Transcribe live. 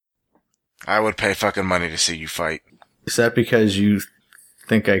I would pay fucking money to see you fight. Is that because you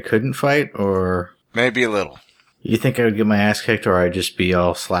think I couldn't fight, or Maybe a little. you think I would get my ass kicked, or I'd just be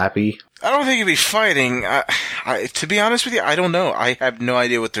all slappy? I don't think you'd be fighting. To be honest with you, I don't know. I have no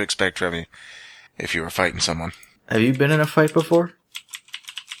idea what to expect from you if you were fighting someone. Have you been in a fight before?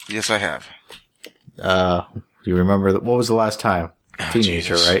 Yes, I have. Do you remember what was the last time?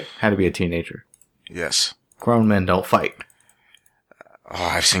 Teenager, Jesus. right? Had to be a teenager. Yes. Grown men don't fight. Oh,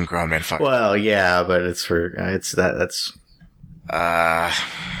 I've seen grown men fight. Well, yeah, but that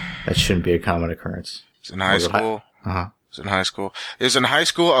shouldn't be a common occurrence. It's in high school. Uh-huh. It was in high school. It was in high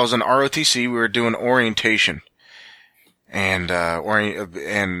school. I was in ROTC. We were doing orientation, and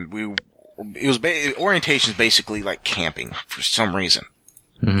orientation is basically like camping for some reason.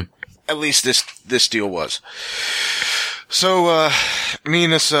 Mm-hmm. At least this deal was. So me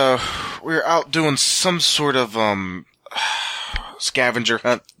and this we were out doing some sort of scavenger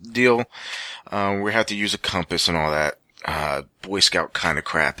hunt deal. We had to use a compass and all that Boy Scout kind of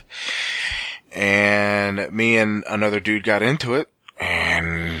crap. And me and another dude got into it,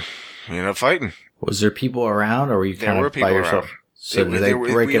 and we ended up fighting. Was there people around, or were you kind of by yourself? Around. So did they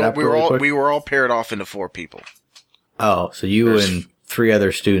break it up really quick? We were all paired off into 4 people. Oh, so you and 3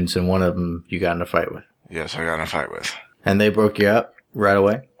 other students, and one of them you got in a fight with. Yes, I got in a fight with. And they broke you up right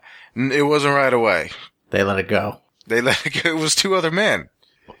away? It wasn't right away. They let it go. They let it go. It was 2 other men.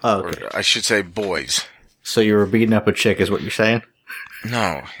 Oh, okay. Or I should say boys. So you were beating up a chick, is what you're saying?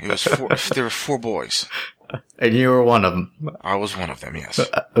 No, it was 4. There were 4 boys. And you were one of them. I was one of them, yes.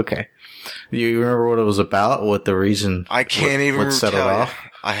 Okay. You remember what it was about? What the reason? I can't even set it tell you. off?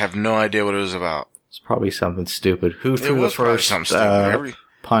 I have no idea what it was about. It's probably something stupid. Who threw the was probably first something stupid.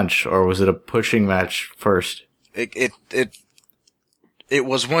 punch, or was it a pushing match first? It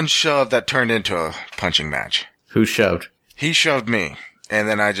was one shove that turned into a punching match. Who shoved? He shoved me, and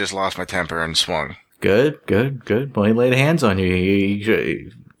then I just lost my temper and swung. Good. Well, he laid hands on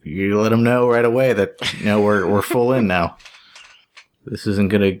you. You let him know right away that, we're full in now. This isn't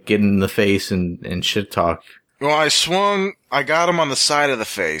gonna get in the face and shit talk. Well, I swung. I got him on the side of the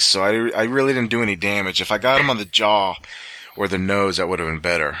face, so I really didn't do any damage. If I got him on the jaw or the nose, that would have been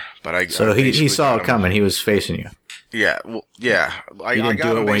better. But he saw it coming. He was facing you. Yeah. Well, yeah. You didn't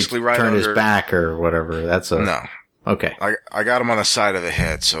do it when he turned his back or whatever. No. Okay. I got him on the side of the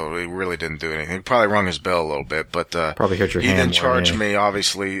head, so he really didn't do anything. He probably rung his bell a little bit, but probably hurt your hand. He then charged me.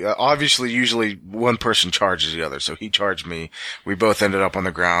 Obviously, usually one person charges the other, so he charged me. We both ended up on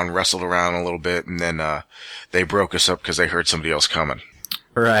the ground, wrestled around a little bit, and then they broke us up because they heard somebody else coming.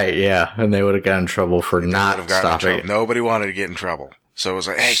 Right. Yeah, and they would have gotten in trouble for not stopping it. Nobody wanted to get in trouble, so it was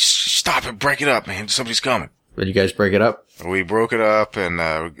like, "Hey, stop it! Break it up, man! Somebody's coming." Did you guys break it up? We broke it up, and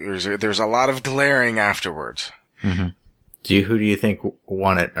there's a lot of glaring afterwards. Mm-hmm. Who do you think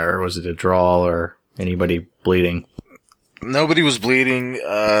won it, or was it a draw, or anybody bleeding? Nobody was bleeding.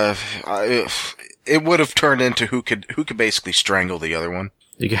 It would have turned into who could basically strangle the other one.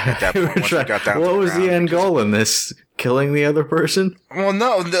 At that point, once we got down what was the end goal in this? Killing the other person? Well,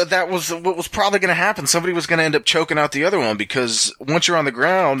 no, that was what was probably going to happen. Somebody was going to end up choking out the other one, because once you're on the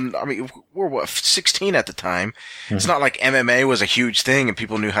ground, I mean, we're 16 at the time. Mm-hmm. It's not like MMA was a huge thing and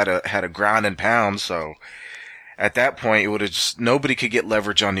people knew how to ground and pound, so at that point, it would have just, nobody could get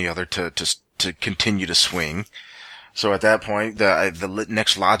leverage on the other to continue to swing. So at that point, the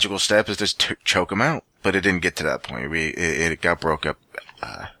next logical step is just choke him out. But it didn't get to that point. It got broke up,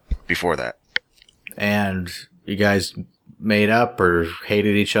 before that. And you guys made up or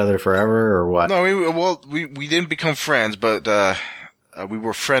hated each other forever or what? No, we didn't become friends, but, we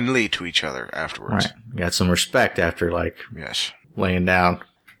were friendly to each other afterwards. Right. You got some respect after, yes, laying down.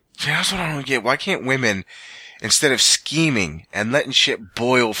 See, that's what I don't get. Why can't women, instead of scheming and letting shit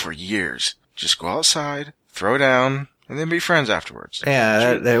boil for years, just go outside, throw down, and then be friends afterwards?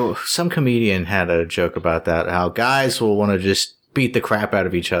 Yeah, some comedian had a joke about that, how guys will want to just beat the crap out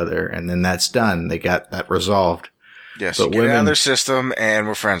of each other, and then that's done. They got that resolved. Yes, but get it out of their system, and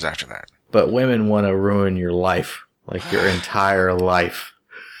we're friends after that. But women want to ruin your life, your entire life.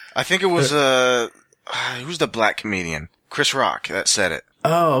 I think it was, who's the black comedian? Chris Rock that said it.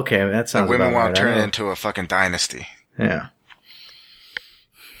 Oh, okay. That sounds about right. Women want to turn it into into a fucking dynasty. Yeah.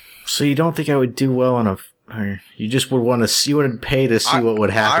 So you don't think I would do well on you just would want to see, you wouldn't pay to see what would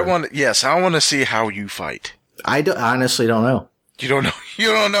happen? I want to see how you fight. I honestly don't know. You don't know? You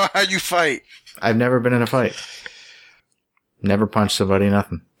don't know how you fight? I've never been in a fight. Never punched somebody,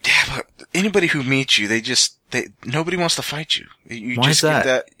 nothing. Yeah, but anybody who meets you, nobody wants to fight you. Why is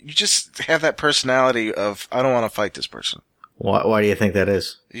that? You just have that personality of, I don't want to fight this person. Why do you think that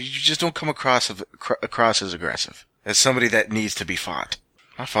is? You just don't come across as aggressive, as somebody that needs to be fought.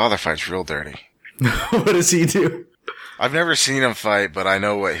 My father fights real dirty. What does he do? I've never seen him fight, but I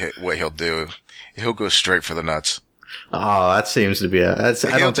know what he'll do. He'll go straight for the nuts. Oh, that seems to be I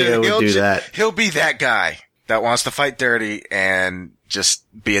don't think I would do that. He'll be that guy that wants to fight dirty and just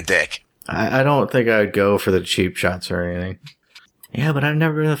be a dick. I don't think I would go for the cheap shots or anything. Yeah, but I've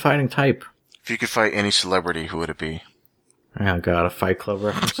never been the fighting type. If you could fight any celebrity, who would it be? Oh, God, a Fight Club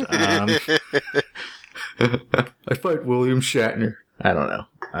reference. I fight William Shatner. I don't know.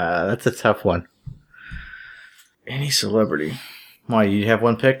 That's a tough one. Any celebrity. Why, you have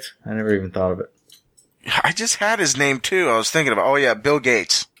one picked? I never even thought of it. I just had his name, too. I was thinking about, Bill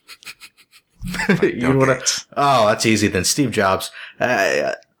Gates. Oh, that's easy then. Steve Jobs.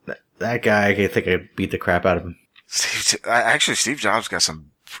 That guy, I think I'd beat the crap out of him. Steve Jobs got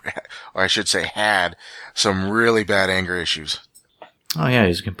some, or I should say had, some really bad anger issues. Oh, yeah,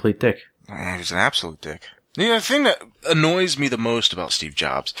 he's a complete dick. He was an absolute dick. The thing that annoys me the most about Steve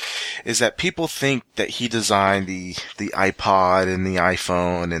Jobs is that people think that he designed the iPod and the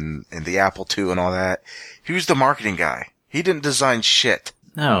iPhone and the Apple II and all that. He was the marketing guy. He didn't design shit.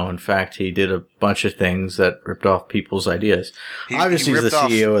 No, in fact, he did a bunch of things that ripped off people's ideas. Obviously, he's the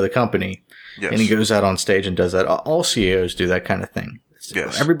CEO of the company, yes. And he goes out on stage and does that. All CEOs do that kind of thing.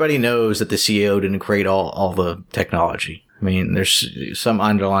 Yes. Everybody knows that the CEO didn't create all the technology. I mean, there's some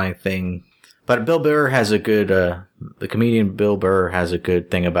underlying thing. But Bill Burr has a good, the comedian Bill Burr has a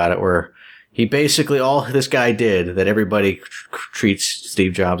good thing about it where he basically, all this guy did that everybody treats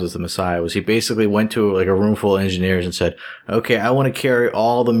Steve Jobs as the Messiah was he basically went to like a room full of engineers and said, okay, I want to carry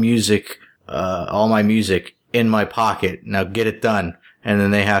all the music, all my music in my pocket. Now get it done. And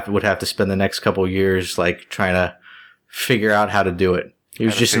then they would have to spend the next couple of years like trying to figure out how to do it. He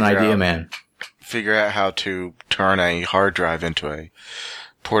was just an idea man. Figure out how to turn a hard drive into a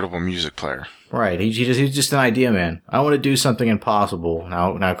portable music player. Right. He's just an idea man. I want to do something impossible.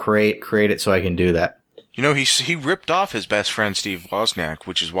 Now create it so I can do that. You know, he ripped off his best friend Steve Wozniak,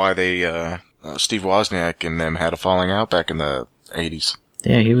 which is why Steve Wozniak and them had a falling out back in the 80s.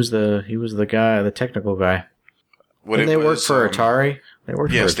 Yeah, he was the guy, the technical guy. Didn't they work for Atari? They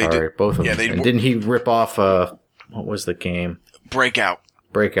worked for Atari, both of them. And didn't he rip off what was the game? Breakout,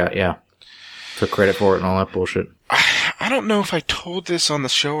 yeah. Took credit for it and all that bullshit. I don't know if I told this on the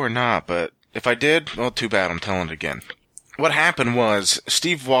show or not, but if I did, well, too bad. I'm telling it again. What happened was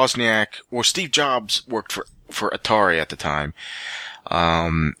Steve Jobs worked for Atari at the time.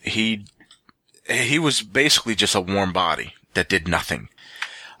 He was basically just a warm body that did nothing.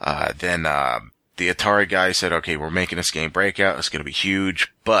 Then the Atari guy said, okay, we're making this game Breakout. It's going to be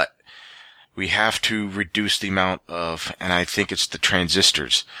huge, but we have to reduce the amount of, and I think it's the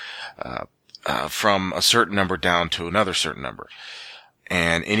transistors, from a certain number down to another certain number.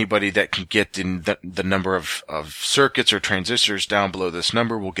 And anybody that can get the number of circuits or transistors down below this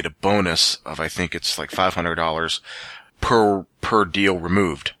number will get a bonus of, I think it's like $500 per deal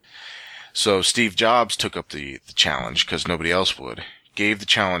removed. So Steve Jobs took up the challenge because nobody else would. Gave the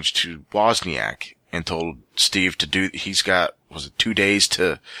challenge to Wozniak and told Steve he's got, 2 days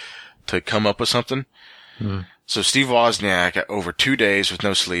to come up with something? Hmm. So Steve Wozniak, over 2 days with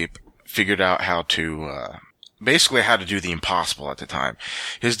no sleep, figured out how to do the impossible at the time.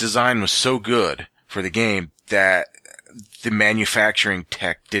 His design was so good for the game that the manufacturing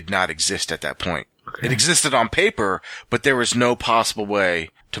tech did not exist at that point. Okay. It existed on paper, but there was no possible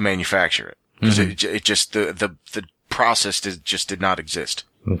way to manufacture it. Because it just, the process just did not exist.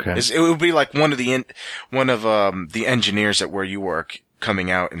 Okay. It would be like one of the engineers at where you work coming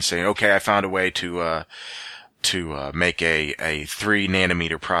out and saying, okay, I found a way to make a 3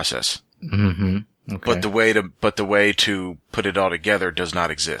 nanometer process. Mm-hmm. Okay. But the way to put it all together does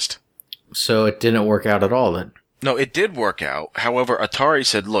not exist. So it didn't work out at all then? No, it did work out. However, Atari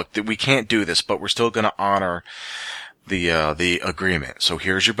said, look, that we can't do this, but we're still going to honor the agreement. So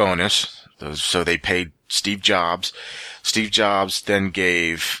here's your bonus. So they paid Steve Jobs. Steve Jobs then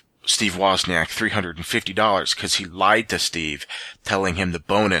gave Steve Wozniak $350 because he lied to Steve, telling him the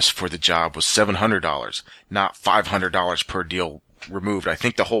bonus for the job was $700, not $500 per deal removed. I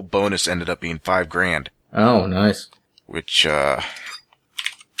think the whole bonus ended up being $5,000. Oh, nice. Which, good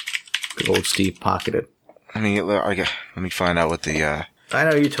old Steve pocketed. Let me find out what the, I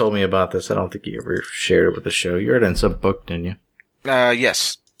know you told me about this. I don't think you ever shared it with the show. You read it in some book, didn't you?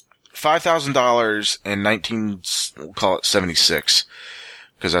 Yes. $5,000 in we'll call it 76.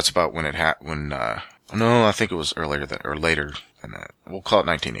 Because that's about when no, I think it was later than that. We'll call it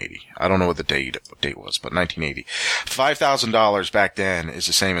 1980. I don't know what the date was, but 1980. $5,000 back then is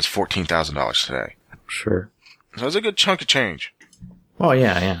the same as $14,000 today. Sure. So it's a good chunk of change. Oh,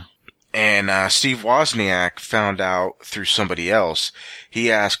 yeah. And Steve Wozniak found out through somebody else.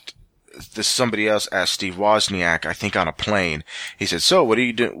 Somebody else asked Steve Wozniak, I think on a plane. He said, So what are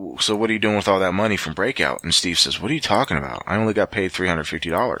you doing with all that money from Breakout? And Steve says, What are you talking about? I only got paid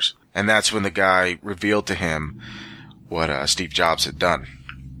 $350. And that's when the guy revealed to him what Steve Jobs had done.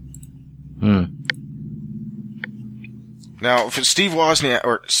 Now, for Steve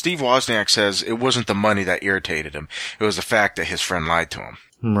Wozniak says it wasn't the money that irritated him. It was the fact that his friend lied to him.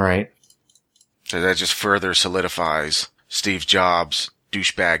 Right. So that just further solidifies Steve Jobs'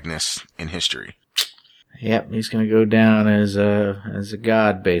 douchebagness in history. Yep, he's going to go down as a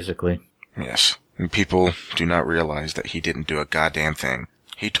god, basically. Yes. And people do not realize that he didn't do a goddamn thing.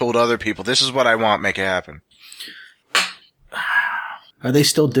 He told other people, this is what I want, make it happen. Are they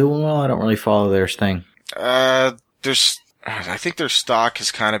still doing well? I don't really follow their thing. I think their stock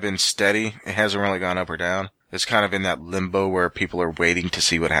has kind of been steady. It hasn't really gone up or down. It's kind of in that limbo where people are waiting to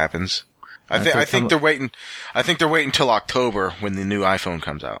see what happens. I think they're waiting till October when the new iPhone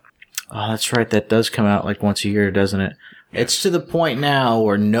comes out. Oh, that's right. That does come out like once a year, doesn't it? Yeah. It's to the point now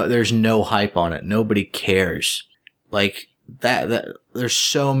where there's no hype on it. Nobody cares. Like that there's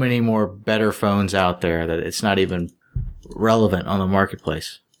so many more better phones out there that it's not even relevant on the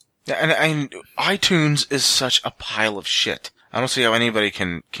marketplace. Yeah, and iTunes is such a pile of shit. I don't see how anybody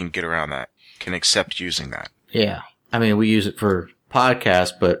can get around that, can accept using that. Yeah. I mean, we use it for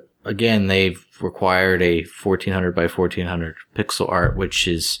podcasts, but again, they've required a 1400 by 1400 pixel art, which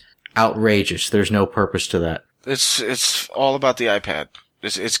is outrageous. There's no purpose to that. It's all about the iPad.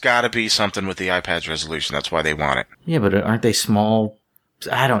 It's gotta be something with the iPad's resolution. That's why they want it. Yeah, but aren't they small?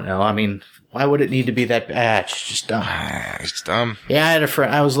 I don't know. I mean, why would it need to be that bad? It's just dumb. It's dumb. Yeah, I had a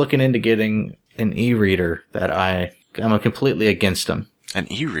friend. I was looking into getting an e-reader that I'm completely against them.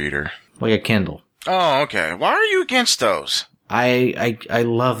 An e-reader? Like a Kindle. Oh, okay. Why are you against those? I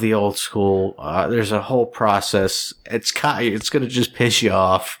love the old school. There's a whole process. It's going to just piss you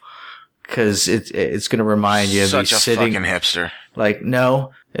off because it's going to remind you of such a sitting. Fucking hipster. Like,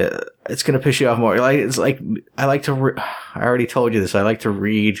 no, it's going to piss you off more. Like, it's like, I like to, I already told you this. I like to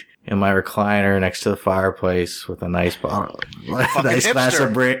read in my recliner next to the fireplace with a nice bottle, nice glass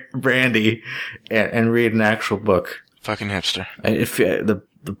of brandy and read an actual book. Fucking hipster. And if the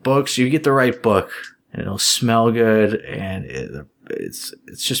books, you get the right book and it'll smell good and it's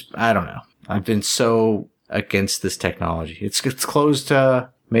just, I don't know. I've been so against this technology. It's closed,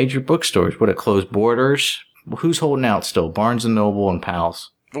 major bookstores. What, it closed Borders? Who's holding out still? Barnes & Noble and Pals.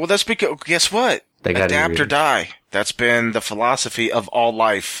 Well, that's because, guess what? They got adapt or die. That's been the philosophy of all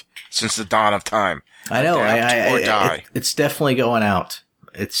life since the dawn of time. I know. Adapt or die. It's definitely going out.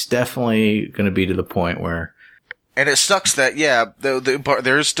 It's definitely going to be to the point where... And it sucks that, yeah,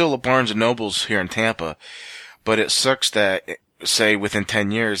 there is still a Barnes & Nobles here in Tampa, but it sucks that, say, within 10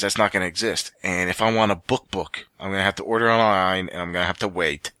 years, that's not going to exist. And if I want a book, I'm going to have to order online, and I'm going to have to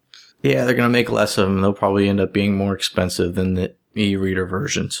wait. Yeah, they're going to make less of them. They'll probably end up being more expensive than the e-reader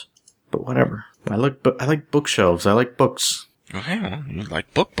versions. But whatever. I like bookshelves. I like books. Okay, well, you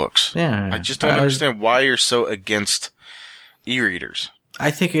like books. Yeah. I just don't understand why you're so against e-readers.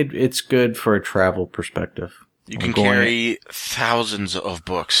 I think it's good for a travel perspective. You can carry thousands of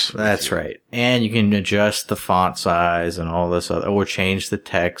books. That's right. And you can adjust the font size and all this other, or change the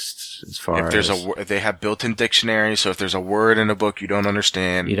text as far if they have built-in dictionaries, so if there's a word in a book you don't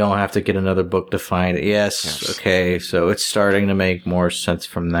understand. You don't have to get another book to find it. Yes. Okay. So it's starting to make more sense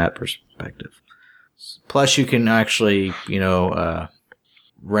from that perspective. Plus you can actually,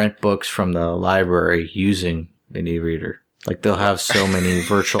 rent books from the library using an e-reader. Like they'll have so many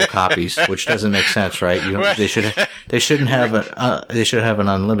virtual copies, which doesn't make sense, right? They should have an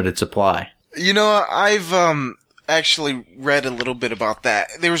unlimited supply. I've actually read a little bit about that.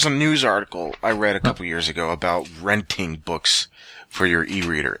 There was a news article I read a couple years ago about renting books for your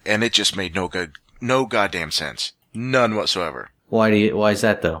e-reader, and it just made no goddamn sense, none whatsoever. Why is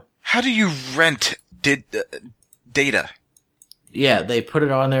that though? How do you rent data? Yeah, they put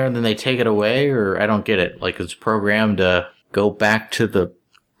it on there and then they take it away, or I don't get it. Like it's programmed to go back to the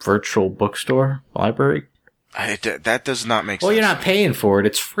virtual bookstore library. That does not make sense. Well, you're not paying for it;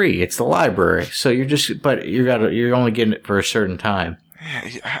 it's free. It's the library, so you're only getting it for a certain time.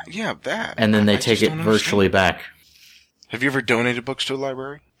 Yeah, that. And then they take it virtually back. Have you ever donated books to a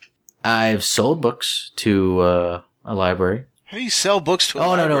library? I've sold books to a library. How do you sell books to a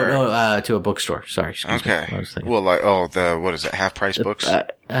library? No, to a bookstore. Sorry, excuse me. Okay. Well, what is it, half-price books?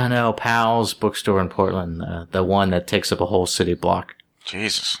 No, Pal's bookstore in Portland, the one that takes up a whole city block.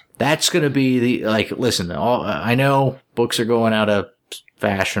 Jesus. That's gonna be listen, I know books are going out of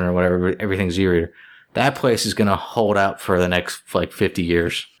fashion or whatever, but everything's e-reader. That place is gonna hold out for the next, 50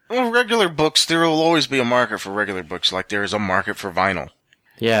 years. Well, regular books, there will always be a market for regular books, like there is a market for vinyl.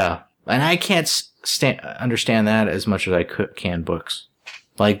 Yeah, and I can't understand that as much as I can books.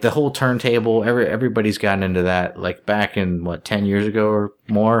 Like the whole turntable, everybody's gotten into that. Like back in 10 years ago or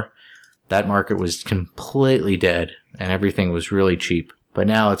more, that market was completely dead, and everything was really cheap. But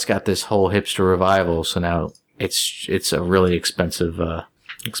now it's got this whole hipster revival, so now it's a really expensive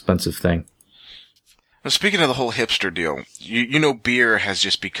thing. Well, speaking of the whole hipster deal, you know beer has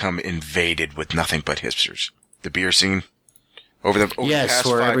just become invaded with nothing but hipsters. The beer scene over the past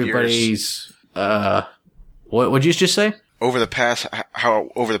where 5 everybody's what would you just say? Over the past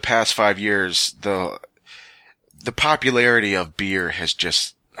 5 years, the popularity of beer has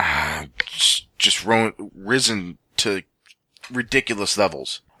just risen to ridiculous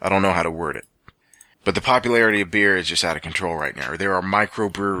levels. I don't know how to word it. But the popularity of beer is just out of control right now. There are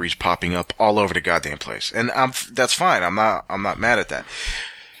microbreweries popping up all over the goddamn place. And that's fine. I'm not mad at that.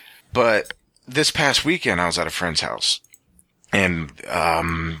 But this past weekend I was at a friend's house, and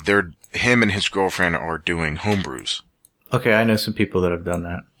him and his girlfriend are doing homebrews. Okay, I know some people that have done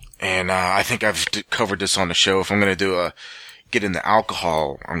that. And I think I've covered this on the show. If I'm going to get into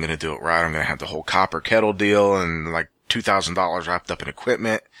alcohol, I'm going to do it right. I'm going to have the whole copper kettle deal and like $2,000 wrapped up in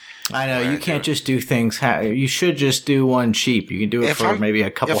equipment. I know, you can't just do things. You should just do one cheap. You can do it for maybe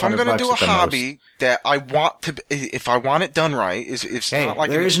a couple $100 bucks. If I'm going to do a hobby that I want to, if I want it done right, it's not like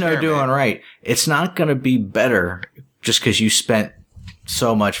there is no doing right. It's not going to be better just because you spent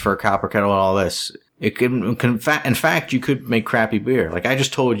so much for a copper kettle and all this. It in fact, you could make crappy beer. Like I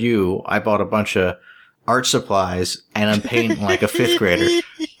just told you, I bought a bunch of art supplies and I'm painting like a 5th grader.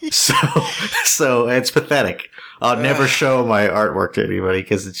 So it's pathetic. I'll never show my artwork to anybody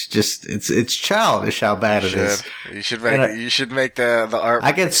because it's childish how bad it is. You should make the art.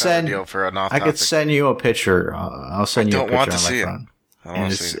 I could send deal for an off I could send you a picture. I'll send you a picture on my phone. I don't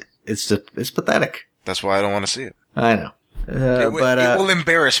want to see it. It's pathetic. That's why I don't want to see it. I know. It will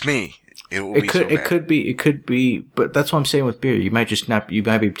embarrass me. It could be, but that's what I'm saying with beer. You might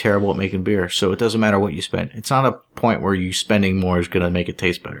be terrible at making beer, so it doesn't matter what you spend. It's not a point where you spending more is going to make it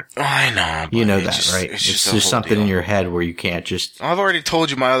taste better. I know. You know that, right? It's just something in your head where you can't just. I've already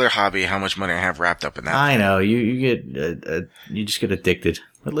told you my other hobby, how much money I have wrapped up in that. I know. You just get addicted.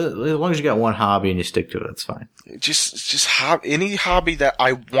 As long as you got one hobby and you stick to it, that's fine. Any hobby that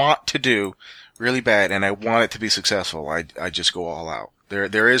I want to do really bad and I want it to be successful, I just go all out.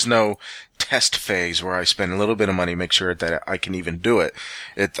 There is no test phase where I spend a little bit of money, make sure that I can even do it.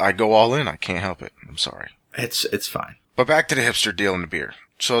 I go all in. I can't help it. I'm sorry. It's fine. But back to the hipster deal in the beer.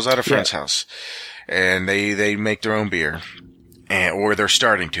 So I was at a friend's house, and they make their own beer, or they're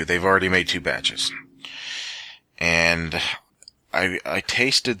starting to. They've already made 2 batches. And I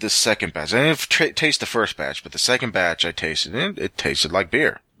tasted the second batch. I didn't taste the first batch, but the second batch I tasted, and it tasted like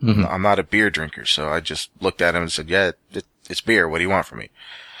beer. Mm-hmm. I'm not a beer drinker, so I just looked at him and said, yeah, it's beer. What do you want from me?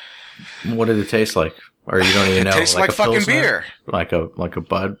 What did it taste like? Or you don't even know? It tastes like fucking Pilsner? Beer. Like a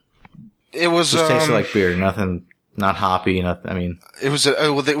Bud? It was, just tasted like beer. Nothing, not hoppy, nothing, I mean. It was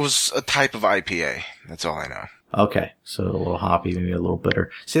a type of IPA. That's all I know. Okay. So a little hoppy, maybe a little bitter.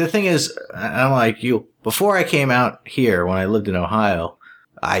 See, the thing is, I'm like you, before I came out here, when I lived in Ohio,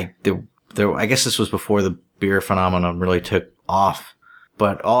 I guess this was before the beer phenomenon really took off.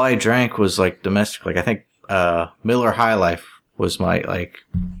 But all I drank was like domestic, like I think, Miller High Life was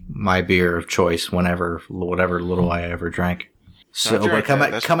my beer of choice whatever little I ever drank. So, but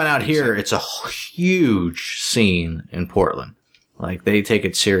coming out here, it's a huge scene in Portland. Like, they take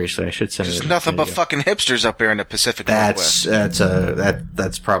it seriously. I should send it. There's nothing but fucking hipsters up there in the Pacific Northwest.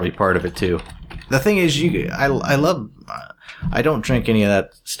 That's probably part of it too. The thing is, I don't drink any of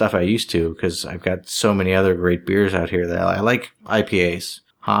that stuff I used to because I've got so many other great beers out here that I like IPAs.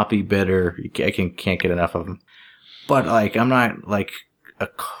 Hoppy, bitter. I can't get enough of them. But, like, I'm not, like, a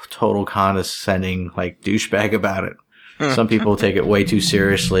total condescending, like, douchebag about it. Some people take it way too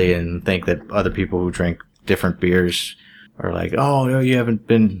seriously and think that other people who drink different beers are like, oh, no, they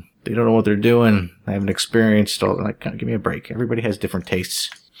don't know what they're doing. They haven't experienced all, like, give me a break. Everybody has different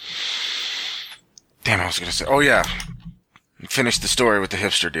tastes. Damn, I was going to say, oh, yeah. Finish the story with the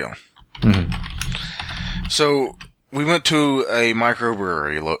hipster deal. Mm-hmm. So, we went to a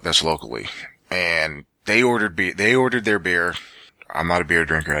microbrewery that's locally, and they ordered their beer. I'm not a beer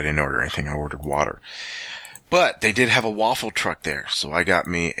drinker. I didn't order anything. I ordered water. But they did have a waffle truck there, so I got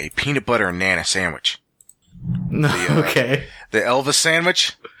me a peanut butter and banana sandwich. Okay. The Elvis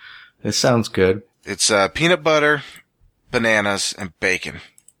sandwich. It sounds good. It's peanut butter, bananas, and bacon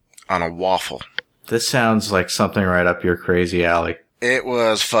on a waffle. This sounds like something right up your crazy alley. It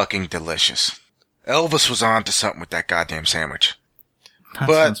was fucking delicious. Elvis was on to something with that goddamn sandwich. That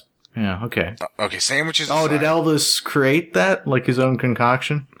sounds Yeah, okay. Okay, sandwiches. Oh, did Elvis create that? Like his own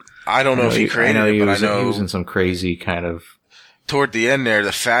concoction? I don't know if he created it, but I know he was in some crazy kind of... Toward the end there,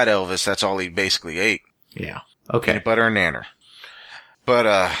 the fat Elvis, that's all he basically ate. Yeah. Okay. Peanut butter and nanner.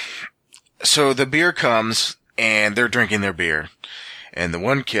 But, so the beer comes, and they're drinking their beer. And the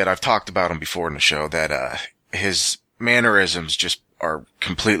one kid, I've talked about him before in the show, that, his mannerisms just are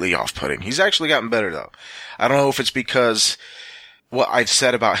completely off-putting. He's actually gotten better, though. I don't know if it's because what I've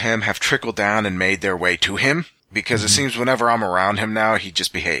said about him have trickled down and made their way to him, because it seems whenever I'm around him now, he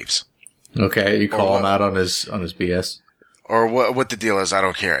just behaves. Okay, you call him out on his BS? Or what the deal is, I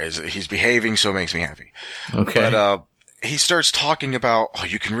don't care. He's behaving, so it makes me happy. Okay. But, he starts talking about,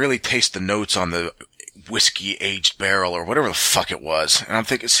 you can really taste the notes on the whiskey aged barrel or whatever the fuck it was. And I'm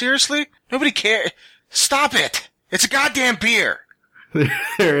thinking, seriously? Nobody cares. Stop it. It's a goddamn beer.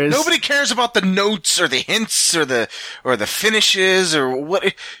 There is. Nobody cares about the notes or the hints or the finishes or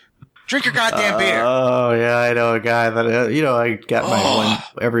what. Drink your goddamn beer. Oh, yeah, I know a guy that, I got my one,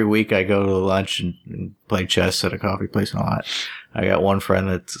 every week I go to lunch and play chess at a coffee place a lot. I got one friend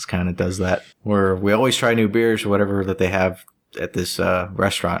that just kind of does that, where we always try new beers or whatever that they have at this,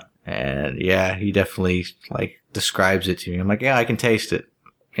 restaurant. And yeah, he definitely, describes it to me. I'm like, yeah, I can taste it.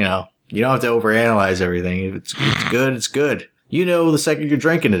 You don't have to overanalyze everything. If it's good, it's good. The second you're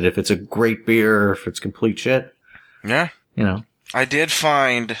drinking it, if it's a great beer or if it's complete shit. Yeah. I did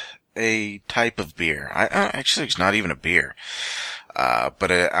find a type of beer. Actually, it's not even a beer,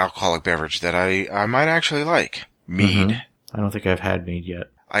 but an alcoholic beverage that I might actually like. Mead. Mm-hmm. I don't think I've had mead yet.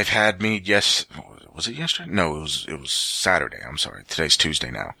 I've had mead. Yes, was it yesterday? No, it was Saturday. I'm sorry. Today's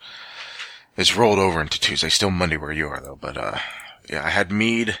Tuesday now. It's rolled over into Tuesday. Still Monday where you are though. But yeah, I had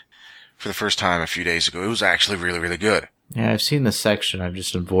mead for the first time a few days ago. It was actually really, really good. Yeah, I've seen the section. I've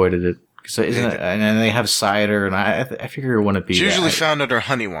just avoided it. So isn't it, and then they have cider, and I figure it wouldn't be. It's usually found under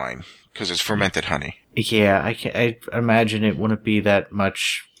honey wine because it's fermented honey. Yeah, I imagine it wouldn't be that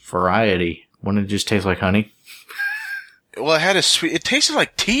much variety. Wouldn't it just taste like honey? Well, it had it tasted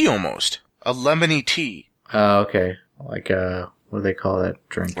like tea almost, a lemony tea. Oh, okay. Like what do they call that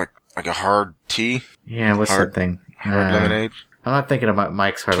drink? Like a hard tea. Yeah, what's that thing? Hard lemonade. I'm not thinking about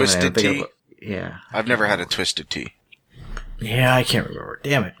Mike's hard Twisted lemonade. tea. Yeah, I've never had a twisted tea. Yeah, I can't remember.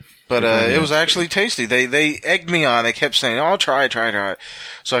 Damn it. But it was actually tasty. They egged me on. They kept saying, "Oh, try it."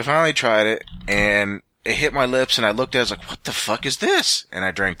 So I finally tried it, and it hit my lips, and I looked at it, I was like, what the fuck is this? And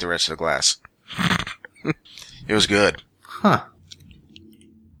I drank the rest of the glass. It was good. Huh.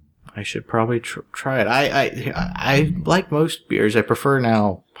 I should probably try it. I like most beers. I prefer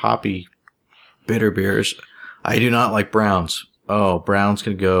now hoppy, bitter beers. I do not like browns. Oh, browns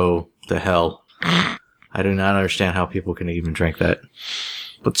can go to hell. I do not understand how people can even drink that.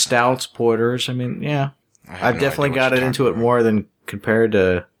 But stouts, porters, I mean, yeah. I've definitely got into it more than compared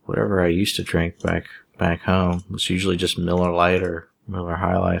to whatever I used to drink back home. It's usually just Miller Lite or Miller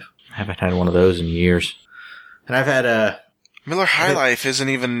High Life. I haven't had one of those in years. And I've had Miller High Life isn't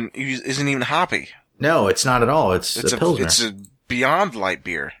even hoppy. No, it's not at all. It's a Pilsner. It's a beyond light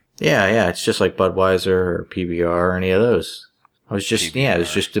beer. Yeah. It's just like Budweiser or PBR or any of those. It was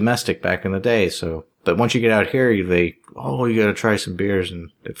just domestic back in the day. So, but once you get out here, you got to try some beers.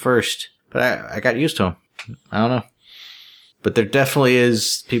 And at first, but I got used to them. I don't know. But there definitely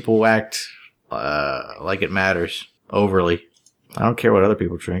is people who act like it matters overly. I don't care what other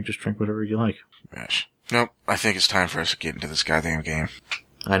people drink. Just drink whatever you like. Gosh. Nope. I think it's time for us to get into this goddamn game.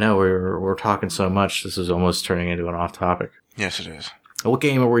 I know we're talking so much. This is almost turning into an off topic. Yes, it is. What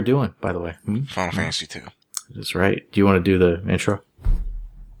game are we doing, by the way? Final Fantasy 2. That's right. Do you want to do the intro?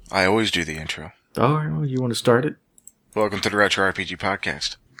 I always do the intro. Oh, you want to start it? Welcome to the Retro RPG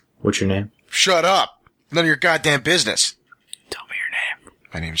Podcast. What's your name? Shut up! None of your goddamn business. Tell me your name.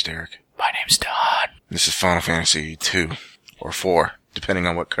 My name's Derek. My name's Don. This is Final Fantasy 2 or 4, depending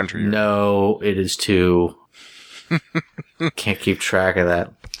on what country you're in. No, it is 2. Can't keep track of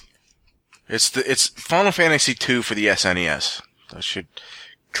that. It's Final Fantasy 2 for the SNES. That should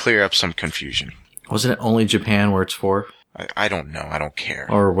clear up some confusion. Wasn't it only Japan where it's 4? I don't know. I don't care.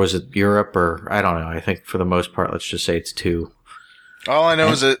 Or was it Europe or I don't know. I think for the most part, let's just say it's 2. All I know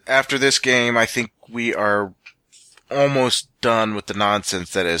is that after this game, I think we are almost done with the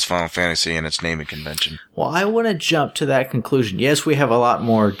nonsense that is Final Fantasy and its naming convention. Well, I want to jump to that conclusion. Yes, we have a lot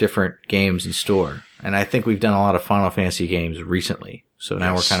more different games in store. And I think we've done a lot of Final Fantasy games recently. So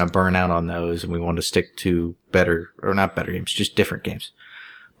now we're kind of burnt out on those and we want to stick to not better games, just different games.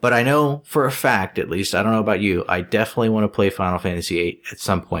 But I know for a fact, at least, I don't know about you, I definitely want to play Final Fantasy VIII at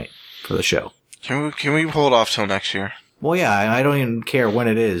some point for the show. Can we hold off till next year? Well, yeah, I don't even care when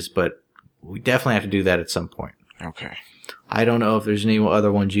it is, but we definitely have to do that at some point. Okay. I don't know if there's any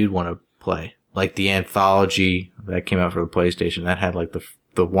other ones you'd want to play. Like the Anthology that came out for the PlayStation. That had like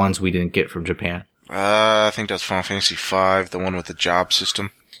the ones we didn't get from Japan. I think that's Final Fantasy V, the one with the job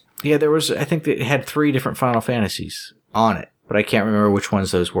system. Yeah, I think it had 3 different Final Fantasies on it, but I can't remember which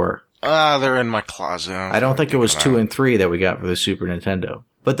ones those were. They're in my closet. I don't think it was 2 and 3 that we got for the Super Nintendo.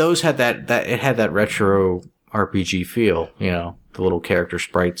 But those had it had that retro RPG feel, you know, the little character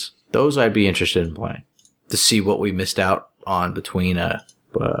sprites. Those I'd be interested in playing to see what we missed out on between the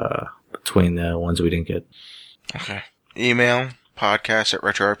ones we didn't get. Okay. Email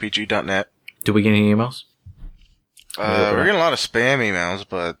podcast@retrorpg.net. Did we get any emails? We're getting a lot of spam emails,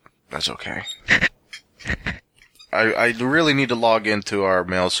 but that's okay. I really need to log into our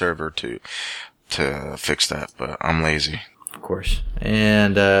mail server to fix that, but I'm lazy. Of course.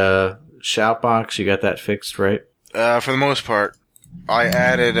 And Shoutbox, you got that fixed, right? For the most part. I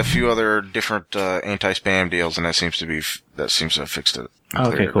added a few other different anti-spam deals, and that seems to have fixed it.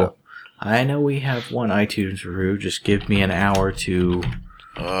 Okay, cool. I know we have one iTunes review. Just give me an hour to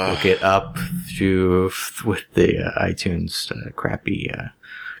look it up with the iTunes crappy.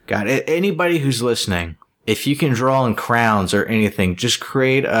 God, anybody who's listening, if you can draw in crowns or anything, just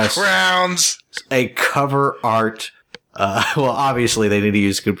create crowns, a cover art. Well, obviously they need to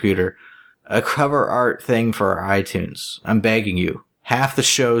use a computer. A cover art thing for our iTunes. I'm begging you. Half the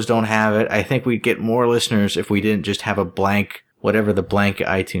shows don't have it. I think we'd get more listeners if we didn't just have a blank, whatever the blank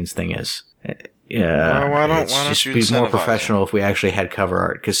iTunes thing is. Yeah, why don't you be more professional if we actually had cover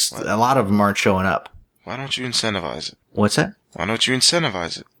art, because a lot of them aren't showing up. Why don't you incentivize it? What's that? Why don't you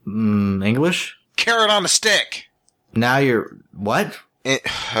incentivize it? English? Carrot on a stick. Now you're what?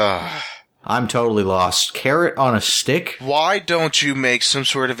 I'm totally lost. Carrot on a stick? Why don't you make some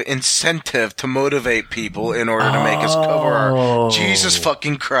sort of incentive to motivate people in order to make us cover our Jesus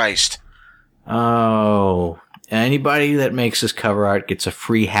fucking Christ? Oh. Anybody that makes this cover art gets a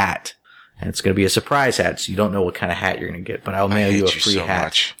free hat. And it's going to be a surprise hat, so you don't know what kind of hat you're going to get, but I'll mail you a free hat.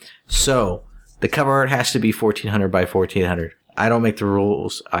 Much. So, the cover art has to be 1400 by 1400. I don't make the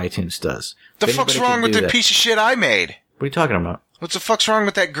rules, iTunes does. The fuck's wrong with the piece of shit I made? What are you talking about? What the fuck's wrong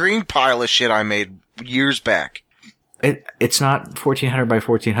with that green pile of shit I made years back? It's not 1400 by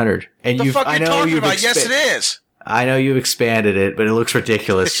 1400. And the fuck are you talking about? Yes, it is. I know you expanded it, but it looks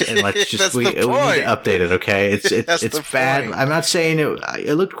ridiculous. And let's just we need to update it, okay? It's bad. Point. I'm not saying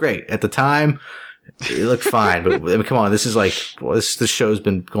it looked great at the time. It looked fine, but I mean, come on, this is like this show's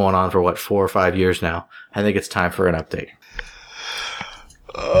been going on for what 4 or 5 years now. I think it's time for an update.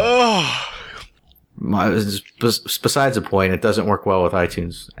 Oh. Besides the point, it doesn't work well with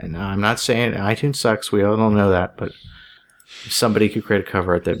iTunes. And I'm not saying iTunes sucks. We all don't know that, but if somebody could create a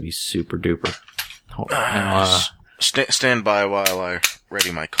cover art, that'd be super duper. Stand by while I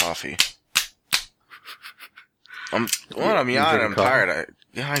ready my coffee. I'm yawning. I'm tired.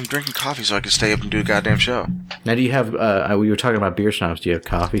 I'm drinking coffee so I can stay up and do a goddamn show. Now, do you have? We were talking about beer snobs. Do you have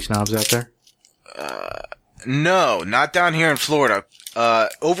coffee snobs out there? No, not down here in Florida.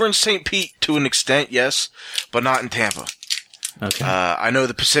 Over in St. Pete to an extent, yes, but not in Tampa. Okay. I know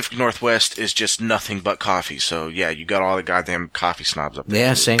the Pacific Northwest is just nothing but coffee, so yeah, you got all the goddamn coffee snobs up there.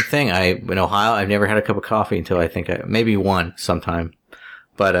 Yeah, same thing. In Ohio, I've never had a cup of coffee until I think maybe one sometime,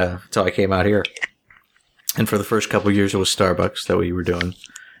 but until I came out here. And for the first couple of years, it was Starbucks that we were doing,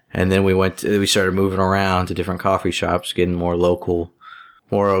 and then we started moving around to different coffee shops, getting more local,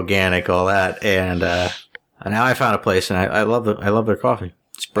 more organic, all that, and now I found a place, and I love their coffee.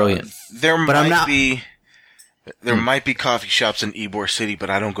 It's brilliant. There might be coffee shops in Ybor City, but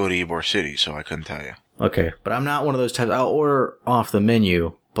I don't go to Ybor City, so I couldn't tell you. Okay, but I'm not one of those types. I'll order off the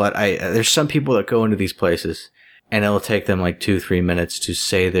menu, but there's some people that go into these places, and it'll take them like 2-3 minutes to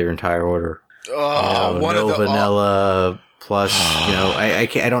say their entire order. No vanilla plus, I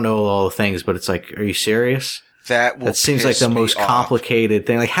don't know all the things, but it's like, are you serious? That seems like the most complicated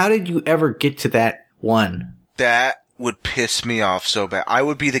thing. Like, how did you ever get to that one? That would piss me off so bad. I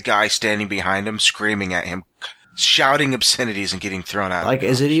would be the guy standing behind him, screaming at him, shouting obscenities and getting thrown out. Like,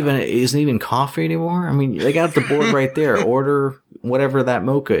 isn't it even coffee anymore? I mean, they got the board right there. Order whatever that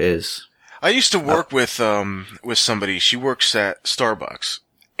mocha is. I used to work with somebody. She works at Starbucks,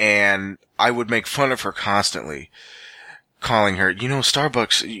 and I would make fun of her constantly, calling her,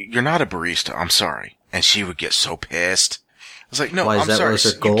 Starbucks, you're not a barista. I'm sorry. And she would get so pissed. I was like, no, I'm sorry.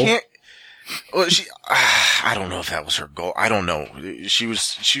 You can't. Well, I don't know if that was her goal. I don't know. She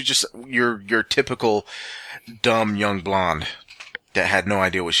was just your typical dumb young blonde that had no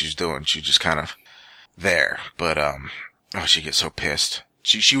idea what she was doing. She just kind of there. But, she gets so pissed.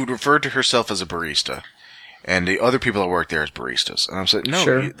 She would refer to herself as a barista. And the other people that work there is baristas. And I'm saying, no,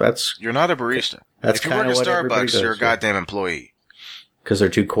 sure, you're not a barista. That's if you work at Starbucks, you're a goddamn employee. Because they're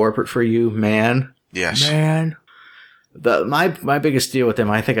too corporate for you, man. Yes. Man. My biggest deal with them,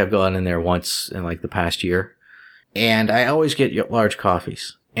 I think I've gone in there once in like the past year. And I always get large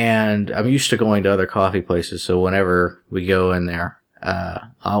coffees. And I'm used to going to other coffee places. So whenever we go in there,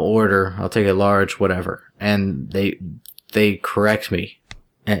 I'll take a large whatever. And they correct me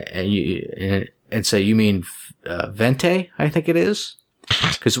and say, you mean Venti, I think it is?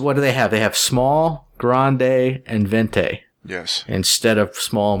 Because what do they have? They have small, grande, and Venti. Yes. Instead of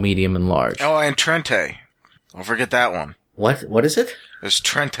small, medium, and large. Oh, and Trente. Don't forget that one. What is it? It's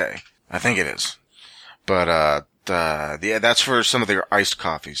Trente. I think it is. But, that's for some of their iced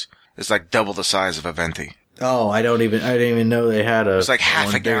coffees. It's like double the size of a Venti. Oh, I didn't even know they had It's like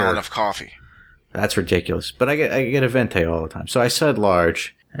half a gallon of coffee. That's ridiculous. But I get a Venti all the time. So I said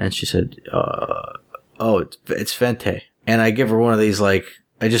large, and she said, it's Venti. And I give her one of these, like,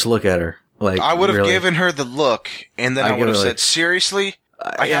 I just look at her. Like, I would have really? given her the look, and then I would have said, seriously?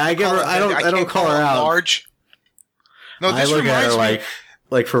 I don't call her out. Large? No, this I look at her me.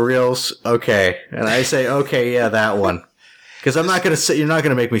 like for reals, okay. And I say, okay, yeah, that one. Because I'm not going to say, you're not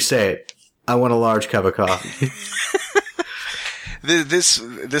going to make me say it. I want a large cup of coffee.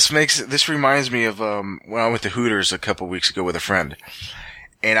 This reminds me of, when I went to Hooters a couple weeks ago with a friend.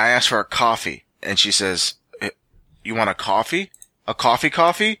 And I asked for a coffee. And she says, you want a coffee? A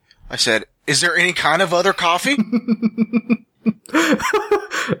coffee? I said, is there any kind of other coffee?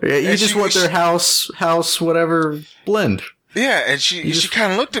 Yeah, you just want their house, whatever blend. Yeah, and she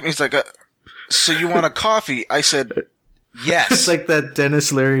kind of looked at me. It's like, so you want a coffee? I said, yes. It's like that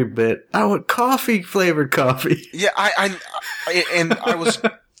Dennis Leary bit. I want flavored coffee. Yeah, I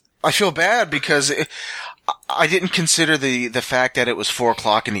feel bad because I didn't consider the fact that it was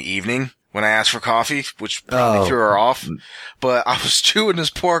 4:00 in the evening when I asked for coffee, which probably threw her off. But I was chewing this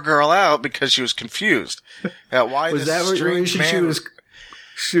poor girl out because she was confused. Why was this that strange man?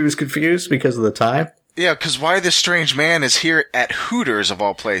 She was confused because of the time? Yeah, because why this strange man is here at Hooters, of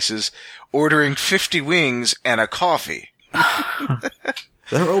all places, ordering 50 wings and a coffee.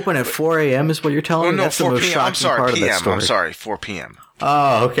 They're open at 4 a.m. is what you're telling me? No, That's 4 the most p.m. shocking I'm sorry, part p.m. of that story. I'm sorry, 4 p.m.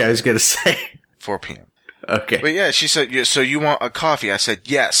 Oh, okay. I was going to say. 4 p.m. Okay. But yeah, she said, so you want a coffee? I said,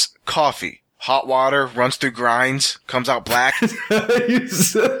 yes, coffee. Hot water, runs through grinds, comes out black. And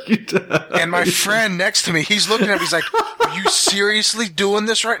my friend next to me, he's looking at me, he's like, are you seriously doing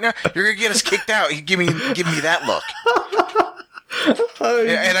this right now? You're going to get us kicked out. He give me that look.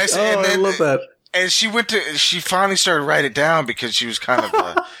 And I said, and then, I love that. And she finally started to write it down because she was kind of,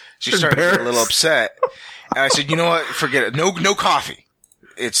 she started to get a little upset. And I said, you know what? Forget it. No coffee.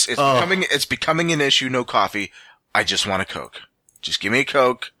 It's becoming an issue. No coffee. I just want a Coke. Just give me a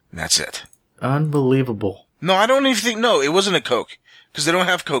Coke and that's it. Unbelievable. No, I don't even think, no, it wasn't a Coke. Because they don't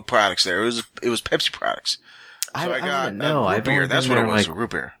have Coke products there. It was Pepsi products. So I got root beer. That's what it was,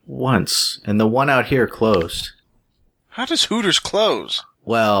 root beer. Once. And the one out here closed. How does Hooters close?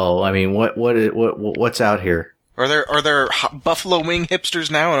 Well, I mean, what's out here? Are there buffalo wing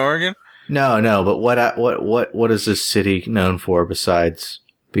hipsters now in Oregon? No, but what is this city known for besides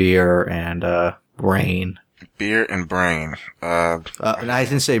beer and rain? Beer and brain. And I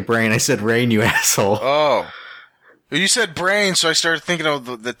didn't say brain, I said rain, you asshole. Oh. You said brain, so I started thinking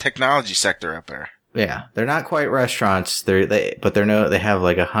of the technology sector up there. Yeah, they're not quite restaurants. They have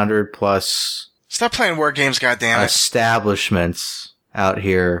like 100+ Stop playing word games, goddammit. Establishments out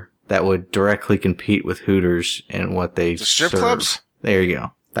here that would directly compete with Hooters in what they the strip serve. Clubs? There you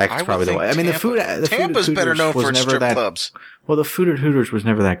go. That's probably the way. I mean, Tampa's better known for strip clubs. Well, the food at Hooters was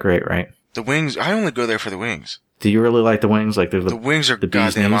never that great, right? The wings, I only go there for the wings. Do you really like the wings? Like the wings are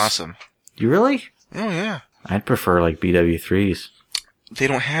goddamn awesome. You really? Oh yeah. I'd prefer like BW3s. They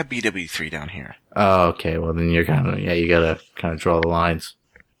don't have BW3 down here. Oh, okay. Well, then you gotta kind of draw the lines.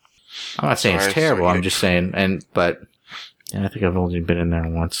 I'm not saying it's terrible. I'm just saying, I think I've only been in there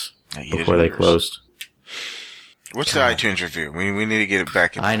once before they closed. What's the iTunes review? We need to get it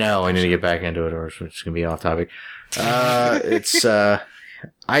back into I know, we need to get back into it or it's going to be off topic. It's,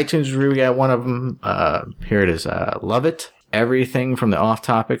 iTunes review, we got one of them. Here it is. Love it. Everything from the off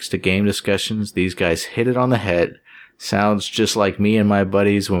topics to game discussions. These guys hit it on the head. Sounds just like me and my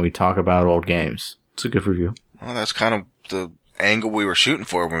buddies when we talk about old games. It's a good review. Well, that's kind of the angle we were shooting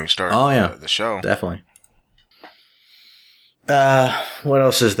for when we started the show. Definitely. What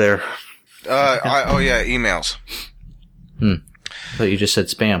else is there? Emails. I thought you just said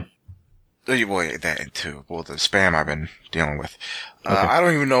spam. Well, that too. Well, the spam I've been dealing with. Okay. I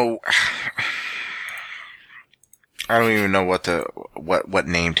don't even know what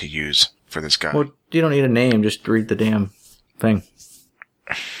name to use for this guy. Well, You don't need a name. Just read the damn thing.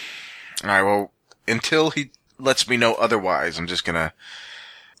 All right, well, until he lets me know otherwise, I'm just gonna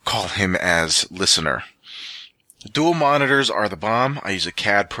call him as listener. Dual monitors are the bomb. I use a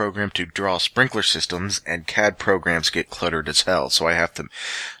CAD program to draw sprinkler systems, and CAD programs get cluttered as hell. So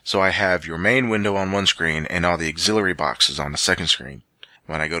I have your main window on one screen and all the auxiliary boxes on the second screen.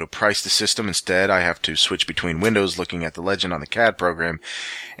 When I go to price the system instead, I have to switch between windows looking at the legend on the CAD program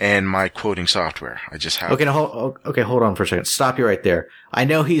and my quoting software. I just have... Okay, hold on for a second. Stop you right there. I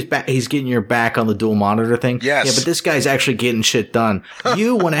know he's getting your back on the dual monitor thing. Yes. Yeah, but this guy's actually getting shit done.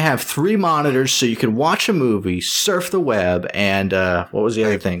 You want to have 3 monitors so you can watch a movie, surf the web, and what was the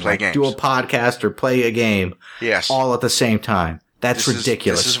other thing? Play games. Do a podcast or play a game. Yes. All at the same time. That's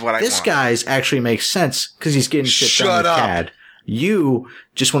ridiculous. This is what I This want. guy's actually makes sense because he's getting shit done with up. CAD. You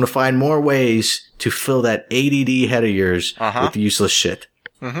just want to find more ways to fill that ADD head of yours with useless shit.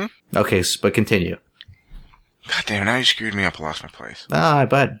 Mm-hmm. Okay, but continue. God damn, now you screwed me up. I lost my place. I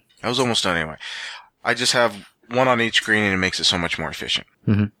bet. I was almost done anyway. I just have one on each screen and it makes it so much more efficient.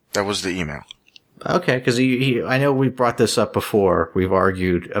 Mm-hmm. That was the email. Okay, because I know we brought this up before. We've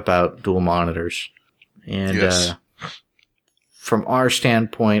argued about dual monitors. And Yes. From our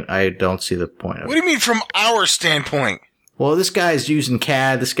standpoint, I don't see the point of it. What do you mean from our standpoint? Well, this guy's using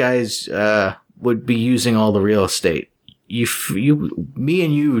CAD. This guy's would be using all the real estate. Me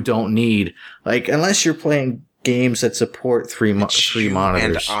and you don't need, like, unless you're playing games that support three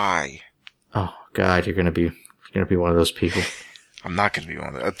monitors. And I. Oh God, you're gonna be one of those people. I'm not gonna be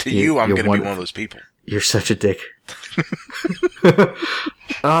one of those. To you, I'm gonna be one of those people. You're such a dick.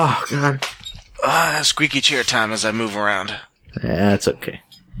 Oh God. Squeaky chair time as I move around. Yeah, that's okay.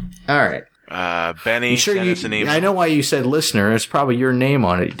 All right. Benny, send us an email. I know why you said listener. It's probably your name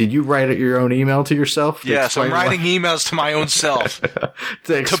on it. Did you write your own email to yourself? Yes, I'm writing emails to my own self.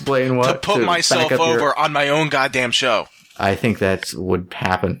 to explain what? To put myself over on my own goddamn show. I think that would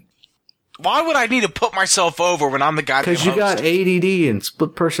happen. Why would I need to put myself over when I'm the goddamn host? Because you got ADD and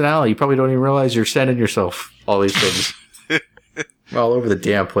split personality. You probably don't even realize you're sending yourself all these things. All over the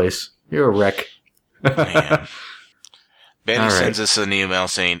damn place. You're a wreck. Man. Benny sends us an email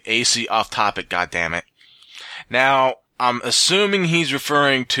saying, AC off topic, goddammit. Now, I'm assuming he's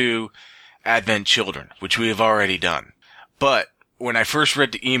referring to Advent Children, which we have already done. But when I first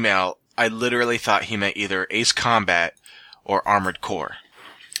read the email, I literally thought he meant either Ace Combat or Armored Core.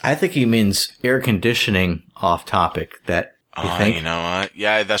 I think he means air conditioning off topic. That you think? You know what?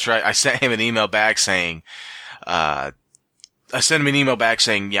 Yeah, that's right. I sent him an email back saying, yeah,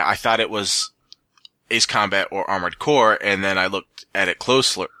 I thought it was Ace Combat or Armored Core, and then I looked at it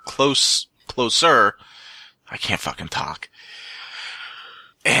closer. I can't fucking talk.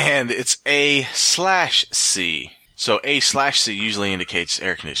 And it's A/C. So A/C usually indicates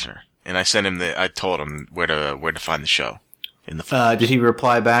air conditioner. And I told him where to find the show. In the did he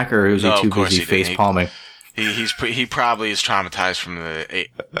reply back, or was he too busy face palming? He probably is traumatized from the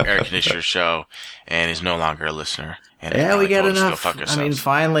air conditioner show, and is no longer a listener. And yeah, we got enough. I mean,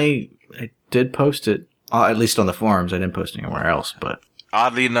 finally, I did post it, at least on the forums. I didn't post anywhere else, but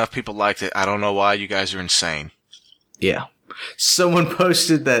oddly enough, people liked it. I don't know why. You guys are insane. Yeah. Someone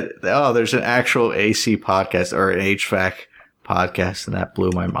posted that, there's an actual AC podcast or an HVAC podcast, and that blew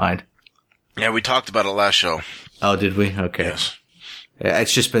my mind. Yeah, we talked about it last show. Oh, did we? Okay. Yes.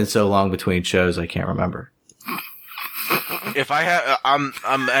 It's just been so long between shows, I can't remember.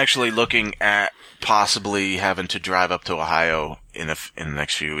 I'm actually looking at possibly having to drive up to Ohio in the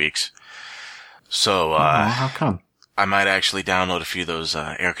next few weeks. So, how come? I might actually download a few of those,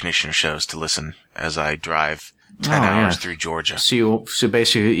 air conditioner shows to listen as I drive 10 hours through Georgia. So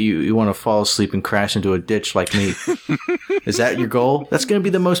basically you want to fall asleep and crash into a ditch like me. Is that your goal? That's going to be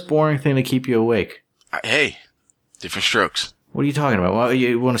the most boring thing to keep you awake. Hey, different strokes. What are you talking about? Well,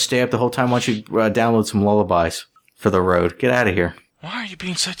 you want to stay up the whole time? Why don't you download some lullabies for the road? Get out of here. Why are you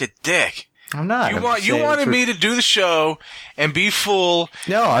being such a dick? I'm not. You wanted me to do the show and be full.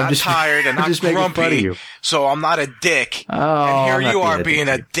 No, I'm just tired and I'm not just making fun of grumpy. you. So I'm not a dick. Oh, and here you are being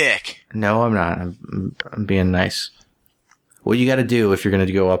a dick. No, I'm not. I'm being nice. What you got to do if you're going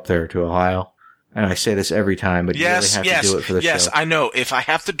to go up there to Ohio? And I say this every time, but you really have to do it for the show. Yes, I know. If I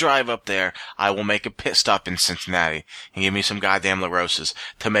have to drive up there, I will make a pit stop in Cincinnati and give me some goddamn La Rosas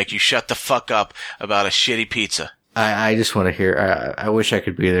to make you shut the fuck up about a shitty pizza. I just want to hear. I wish I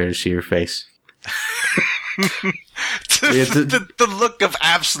could be there to see your face. The look of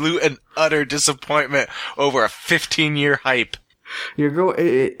absolute and utter disappointment over a 15-year hype.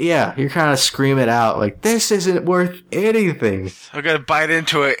 You're kind of screaming out like, this isn't worth anything. I'm gonna bite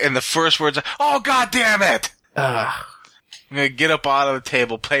into it, and the first words are, oh, God damn it! I'm gonna get up out of the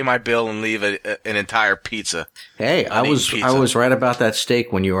table, pay my bill, and leave an entire pizza. Hey, I was right about that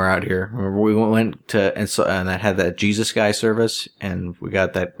steak when you were out here. Remember we went to and I had that Jesus guy service, and we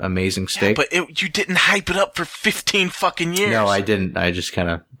got that amazing steak. Yeah, but you didn't hype it up for 15 fucking years. No, I didn't. I just kind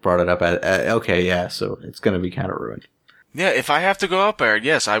of brought it up. Okay, yeah, so it's gonna be kind of ruined. Yeah, if I have to go up there,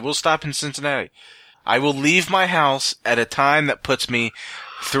 yes, I will stop in Cincinnati. I will leave my house at a time that puts me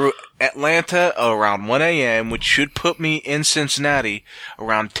through Atlanta around 1 a.m., which should put me in Cincinnati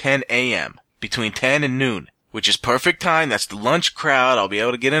around 10 a.m., between 10 and noon, which is perfect time. That's the lunch crowd. I'll be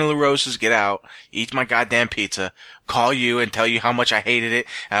able to get into La Rosa's, get out, eat my goddamn pizza, call you and tell you how much I hated it,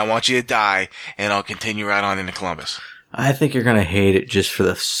 and I want you to die, and I'll continue right on into Columbus. I think you're gonna hate it just for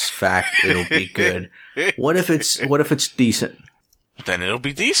the fact it'll be good. What if it's decent? Then it'll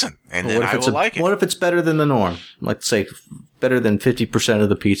be decent, and then I will like it. What if it's better than the norm? Let's say better than 50% of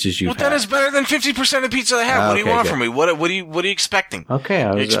the pizzas you've had. Well, then it's better than 50% of the pizza I have. What do you want from me? What are you expecting? Okay,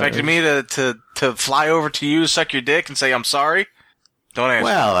 you expecting me to fly over to you, suck your dick, and say I'm sorry? Don't answer.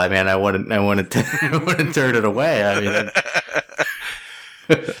 Well, I mean, I wouldn't turn it away. I mean,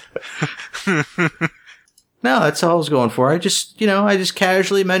 no, that's all I was going for. I just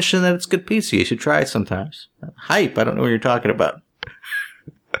casually mentioned that it's good pizza. You should try it sometimes. Hype. I don't know what you're talking about.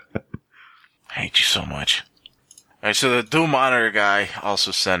 I hate you so much. All right, so the dual monitor guy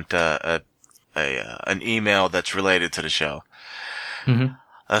also sent an email that's related to the show. Mm-hmm.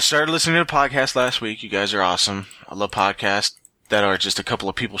 I started listening to the podcast last week. You guys are awesome. I love podcasts that are just a couple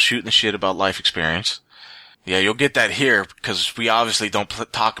of people shooting the shit about life experience. Yeah, you'll get that here because we obviously don't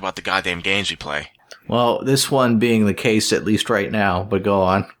talk about the goddamn games we play. Well, this one being the case at least right now, but go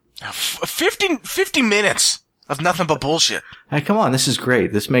on. 50 minutes of nothing but bullshit. Hey, come on, this is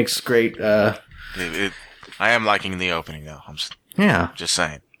great. This makes great, I am liking the opening, though. I'm just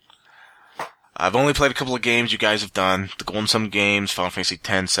saying. I've only played a couple of games you guys have done. The Golden Sun games, Final Fantasy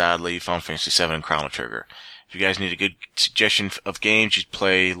X, sadly, Final Fantasy VII, and Chrono Trigger. If you guys need a good suggestion of games, you'd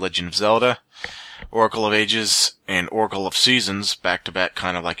play Legend of Zelda, Oracle of Ages, and Oracle of Seasons, back-to-back,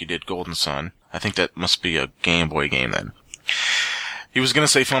 kind of like you did Golden Sun. I think that must be a Game Boy game, then. He was going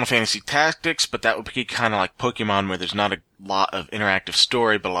to say Final Fantasy Tactics, but that would be kind of like Pokemon, where there's not a lot of interactive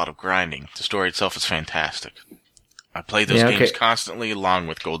story, but a lot of grinding. The story itself is fantastic. I played those games constantly, along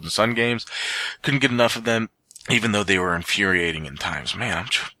with Golden Sun games. Couldn't get enough of them, even though they were infuriating in times. Man, I'm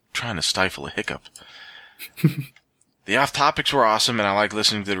trying to stifle a hiccup. The off-topics were awesome, and I like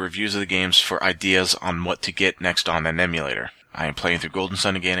listening to the reviews of the games for ideas on what to get next on an emulator. I am playing through Golden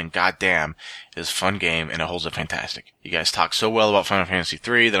Sun again, and goddamn, it is a fun game, and it holds up fantastic. You guys talk so well about Final Fantasy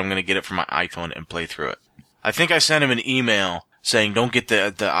III that I'm going to get it for my iPhone and play through it. I think I sent him an email saying don't get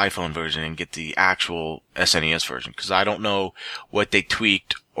the iPhone version and get the actual SNES version, because I don't know what they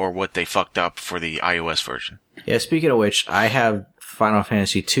tweaked or what they fucked up for the iOS version. Yeah, speaking of which, I have Final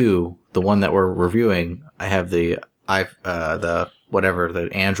Fantasy II, the one that we're reviewing. I have the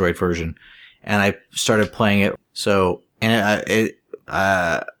Android version, and I started playing it. So, and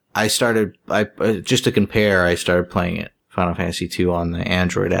just to compare, I started playing it, Final Fantasy II, on the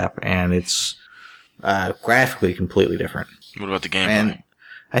Android app, and it's graphically completely different. What about the gameplay? And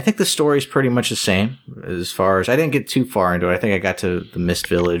I think the story's pretty much the same as far as, I didn't get too far into it. I think I got to the Mist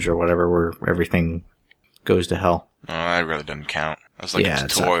Village or whatever, where everything goes to hell. Oh, that really doesn't count. That's like a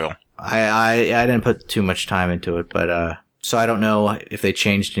tutorial. I didn't put too much time into it, but so I don't know if they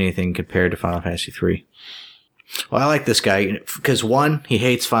changed anything compared to Final Fantasy III. Well, I like this guy because, one, he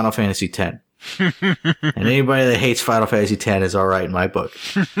hates Final Fantasy X. And anybody that hates Final Fantasy X is all right in my book.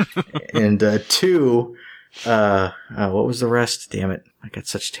 And two, what was the rest? Damn it. I got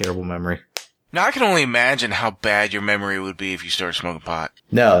such terrible memory. Now, I can only imagine how bad your memory would be if you started smoking pot.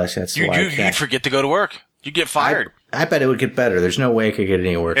 No, that's why I can't. You'd forget to go to work. You'd get fired. I bet it would get better. There's no way it could get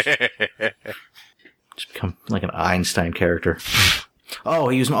any worse. Just become like an Einstein character. Oh,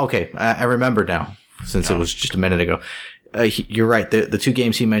 he was, okay. I remember now, since it was just a minute ago. You're right. The two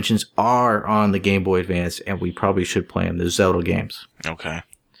games he mentions are on the Game Boy Advance, and we probably should play them. The Zelda games. Okay.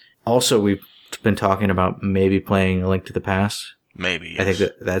 Also, we've been talking about maybe playing A Link to the Past. Maybe, yes. I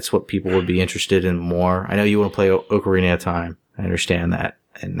think that's what people would be interested in more. I know you want to play Ocarina of Time. I understand that.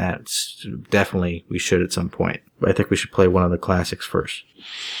 And that's definitely, we should at some point. But I think we should play one of the classics first.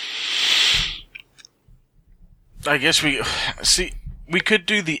 I guess we could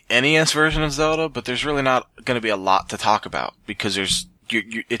do the NES version of Zelda, but there's really not going to be a lot to talk about because it's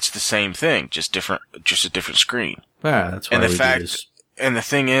the same thing, just a different screen. Yeah, that's why and the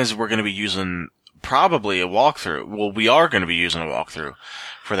thing is, we're going to be using probably a walkthrough. Well, we are going to be using a walkthrough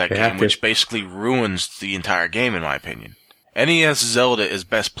for that game, which basically ruins the entire game, in my opinion. NES Zelda is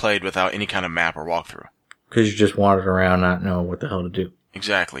best played without any kind of map or walkthrough. Because you're just wandering around not knowing what the hell to do.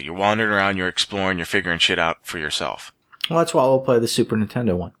 Exactly. You're wandering around, you're exploring, you're figuring shit out for yourself. Well, that's why we'll play the Super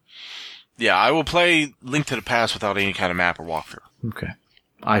Nintendo one. Yeah, I will play Link to the Past without any kind of map or walkthrough. Okay.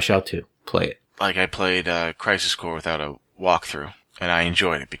 I shall too. Play it. Like I played Crisis Core without a walkthrough, and I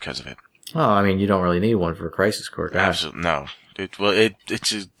enjoyed it because of it. Oh, I mean, you don't really need one for Crisis Core, guys. Absolutely no.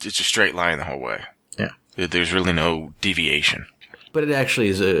 It's a straight line the whole way. Yeah. There's really no deviation. But it actually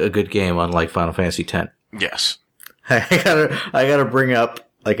is a good game, unlike Final Fantasy X. Yes. I gotta bring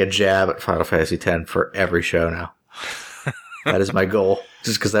up like a jab at Final Fantasy X for every show now. That is my goal.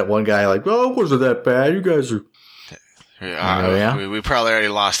 Just because that one guy it wasn't that bad. You guys are... Yeah. We probably already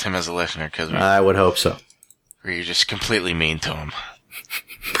lost him as a listener because I would hope so. We're just completely mean to him.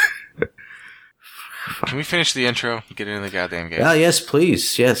 Can we finish the intro? Get into the goddamn game. Yes,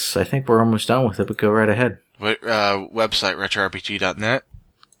 please. Yes, I think we're almost done with it, but go right ahead. Website, retrorpg.net.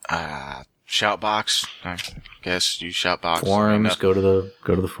 Shoutbox. I guess use Shoutbox. Forums. Go to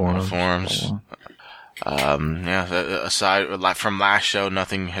the forums. Forums. Aside from last show,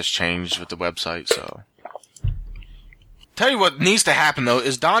 nothing has changed with the website, so. Tell you what needs to happen though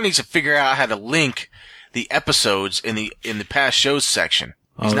is Don needs to figure out how to link the episodes in the past shows section.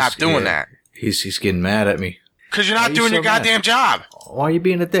 He's not doing that. He's getting mad at me. Cause you're not doing your goddamn job. Why are you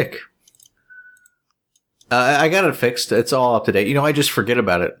being a dick? I got it fixed. It's all up to date. I just forget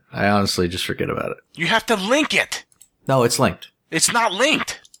about it. I honestly just forget about it. You have to link it. No, it's linked. It's not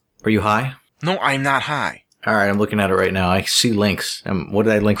linked. Are you high? No, I'm not high. All right, I'm looking at it right now. I see links. What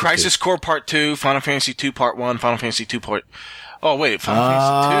did I link Crisis Core Part 2, Final Fantasy 2 Part 1, Final Fantasy 2 Part... Oh, wait, Final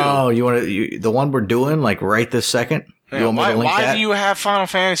Fantasy 2. Oh, you want the one we're doing, right this second? Yeah, why do you have Final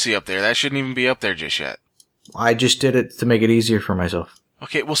Fantasy up there? That shouldn't even be up there just yet. I just did it to make it easier for myself.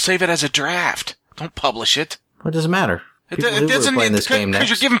 Okay, we'll save it as a draft. Don't publish it. Well, it doesn't matter. It doesn't mean this game next.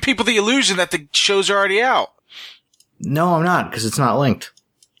 Because you're giving people the illusion that the shows are already out. No, I'm not, because it's not linked.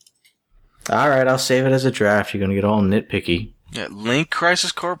 All right, I'll save it as a draft. You're going to get all nitpicky. Yeah, link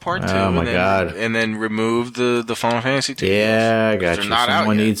Crisis Core Part 2. Oh, my God. And then remove the Final Fantasy 2. Yeah, I got you.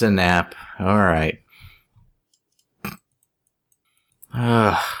 Someone needs a nap. All right.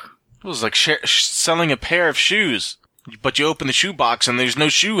 It was like selling a pair of shoes, but you open the shoe box and there's no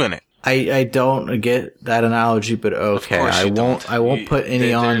shoe in it. I don't get that analogy, but okay. I won't put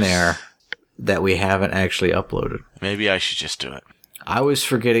any on there that we haven't actually uploaded. Maybe I should just do it. I was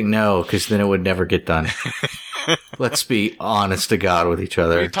forgetting because then it would never get done. Let's be honest to God with each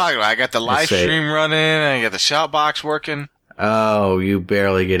other. What are you talking about? I got the live stream running, I got the shout box working. Oh, you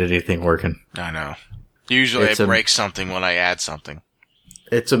barely get anything working. I know. Usually I break something when I add something.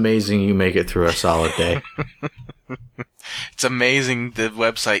 It's amazing you make it through a solid day. It's amazing the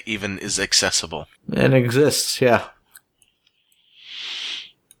website even is accessible. It exists, yeah.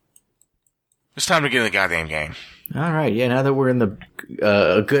 It's time to get in the goddamn game. All right, yeah, now that we're in the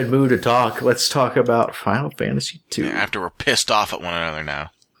a good mood to talk, let's talk about Final Fantasy II. Yeah, after we're pissed off at one another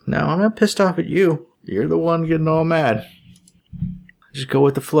now. No, I'm not pissed off at you. You're the one getting all mad. Just go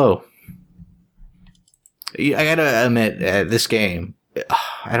with the flow. I gotta admit, this game,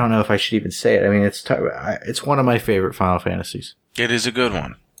 I don't know if I should even say it. I mean, it's one of my favorite Final Fantasies. It is a good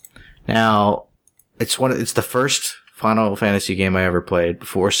one. Now, it's the first Final Fantasy game I ever played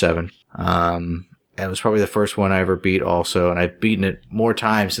before 7. It was probably the first one I ever beat also, and I've beaten it more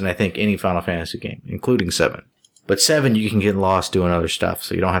times than I think any Final Fantasy game, including 7. But 7, you can get lost doing other stuff,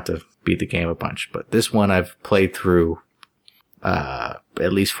 so you don't have to beat the game a bunch. But this one I've played through at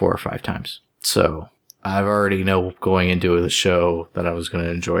least 4 or 5 times. So I've already know going into the show that I was going to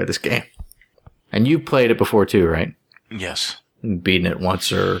enjoy this game. And you played it before too, right? Yes. Beaten it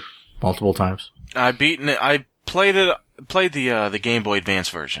once or multiple times? I played the Game Boy Advance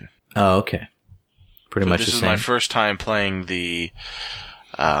version. Oh, okay. Pretty much the same. This is my first time playing the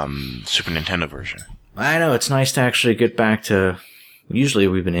Super Nintendo version. I know, it's nice to actually get back to... Usually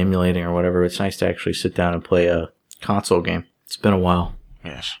we've been emulating or whatever. It's nice to actually sit down and play a console game. It's been a while.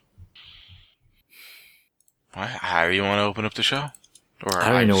 Yes. How do you want to open up the show? Or I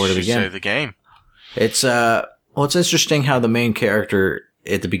don't even know where to begin. Say the game. It's it's interesting how the main character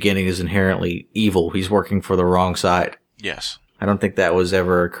at the beginning is inherently evil. He's working for the wrong side. Yes. I don't think that was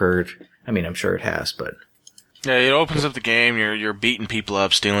ever occurred. I mean, I'm sure it has, but yeah, it opens up the game. You're beating people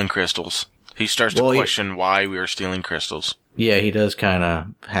up, stealing crystals. He starts to question why we are stealing crystals. Yeah, he does kind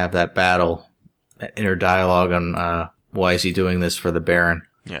of have that battle, that inner dialogue on why is he doing this for the Baron.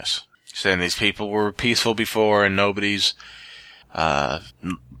 Yes. Saying these people were peaceful before and nobody's,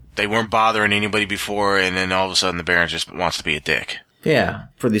 they weren't bothering anybody before, and then all of a sudden the Baron just wants to be a dick. Yeah,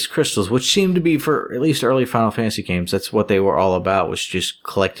 for these crystals, which seemed to be, for at least early Final Fantasy games, that's what they were all about, was just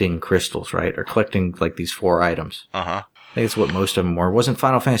collecting crystals, right? Or collecting, like, these 4 items. Uh-huh. I think that's what most of them were. Wasn't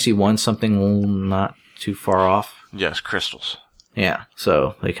Final Fantasy 1 something not too far off? Yes, crystals. Yeah,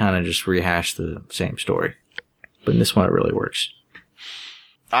 so they kind of just rehashed the same story. But in this one, it really works.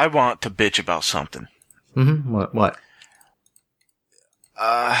 I want to bitch about something. Mm-hmm. What?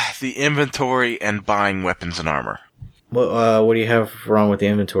 The inventory and buying weapons and armor. What do you have wrong with the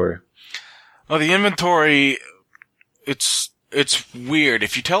inventory? Well, the inventory, it's weird.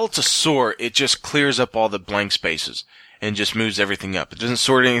 If you tell it to sort, it just clears up all the blank spaces and just moves everything up. It doesn't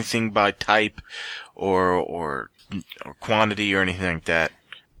sort anything by type or quantity or anything like that.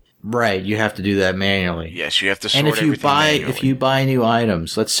 Right, you have to do that manually. Yes, you have to sort and if you manually. if you buy new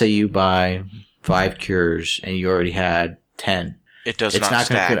items, let's say you buy 5 cures and you already had 10. It does not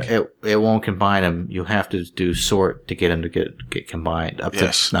stack. It won't combine them. You have to do sort to get them to get combined up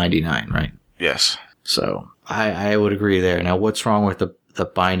to 99, right? Yes. So I would agree there. Now, what's wrong with the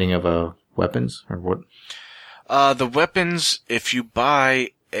binding of weapons or what? The weapons, if you buy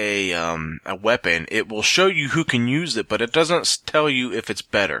a weapon, it will show you who can use it, but it doesn't tell you if it's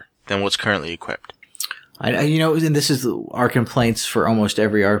better than what's currently equipped. And this is our complaints for almost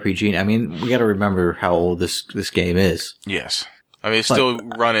every RPG. I mean, we got to remember how old this game is. Yes. I mean, it's still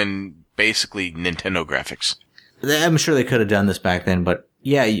running basically Nintendo graphics. I'm sure they could have done this back then, but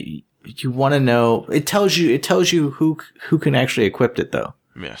yeah, you want to know. It tells you who can actually equip it though.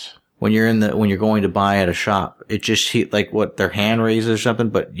 Yes. When you're going to buy at a shop, it just like what their hand raises or something,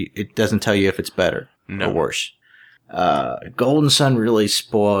 but it doesn't tell you if it's better or worse. Golden Sun really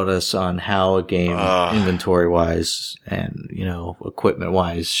spoiled us on how a game inventory wise and equipment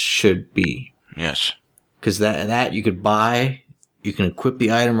wise should be. Yes. Because that you could buy. You can equip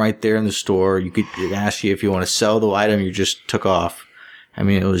the item right there in the store. It ask you if you want to sell the item you just took off. I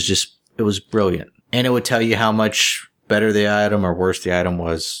mean, it was brilliant. And it would tell you how much better the item or worse the item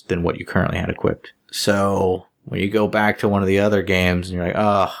was than what you currently had equipped. So when you go back to one of the other games and you're like,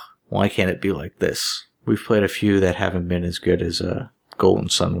 oh, why can't it be like this? We've played a few that haven't been as good as Golden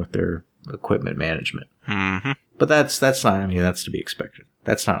Sun with their equipment management. Mm-hmm. But that's to be expected.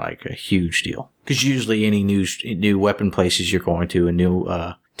 That's not like a huge deal. Because usually any new weapon places you're going to and new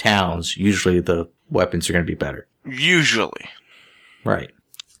towns, usually the weapons are going to be better. Usually. Right.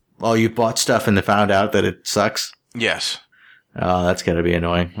 Well, you bought stuff and then found out that it sucks? Yes. Oh, that's got to be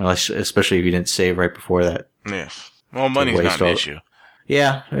annoying. Especially if you didn't save right before that. Yes. Well, money's not an issue.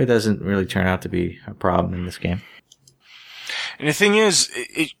 Yeah, it doesn't really turn out to be a problem in this game. And the thing is,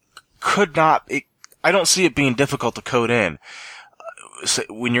 it could not... I don't see it being difficult to code in.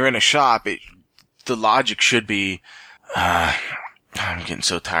 When you're in a shop, the logic should be, I'm getting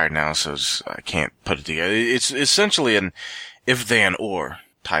so tired now, so I can't put it together. It's essentially an if then or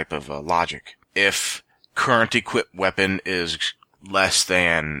type of logic. If current equipped weapon is less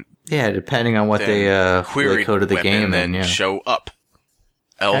than, depending on what they coded the game, then show up.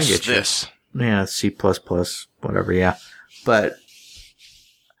 Else this. Yeah, C++, whatever. Yeah, but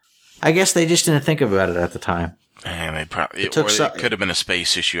I guess they just didn't think about it at the time. And it could have been a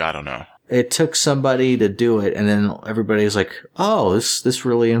space issue. I don't know. It took somebody to do it, and then everybody's like, "Oh, this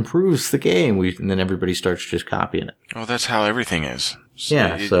really improves the game." And then everybody starts just copying it. Well, that's how everything is.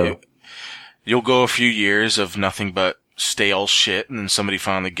 So you'll go a few years of nothing but stale shit, and then somebody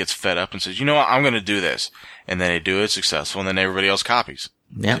finally gets fed up and says, "You know what? I'm going to do this," and then they do it successful, and then everybody else copies.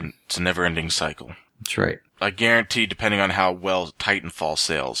 Yeah, it's a never-ending cycle. That's right. I guarantee, depending on how well Titanfall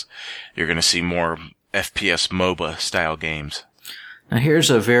sells, you're going to see more FPS MOBA style games. Now here's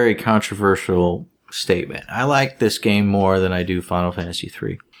a very controversial statement. I like this game more than I do Final Fantasy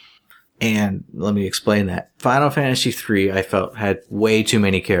III. And let me explain that. Final Fantasy III, I felt, had way too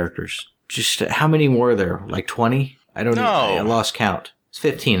many characters. Just how many were there? Like 20? I don't know. I lost count. It's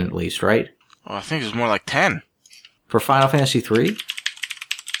 15 at least, right? Well, I think it was more like 10. For Final Fantasy III?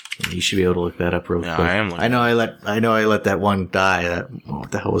 You should be able to look that up real quick. I am looking. I know I let that one die. What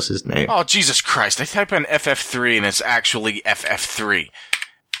the hell was his name? Oh, Jesus Christ. I type in FF3 and it's actually FF3.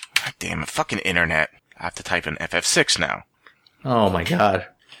 God damn it. Fucking internet. I have to type in FF6 now. Oh my God.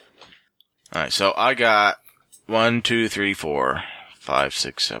 Alright, so I got 1, 2, 3, 4, 5,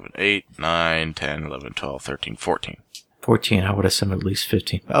 6, 7, 8, 9, 10, 11, 12, 13, 14. 14. I would have said at least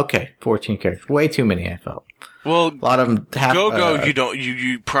 15. Okay, 14 characters. Way too many, I felt. Well, a lot of them have, Go-Go,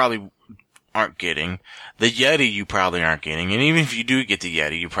 you probably aren't getting. The Yeti, you probably aren't getting. And even if you do get the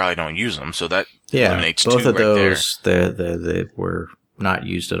Yeti, you probably don't use them. So that eliminates both two of right those, they were not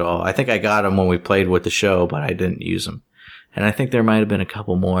used at all. I think I got them when we played with the show, but I didn't use them. And I think there might have been a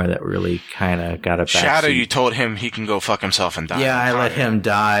couple more that really kind of got a backseat. Shadow, you told him he can go fuck himself and die. Yeah, I let him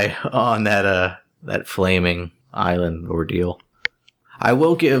die on that flaming island ordeal. I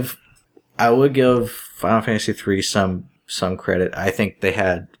would give Final Fantasy III some credit. I think they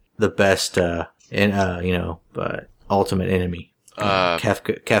had the best ultimate enemy.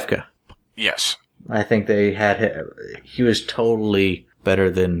 Kefka. Yes. I think he was totally better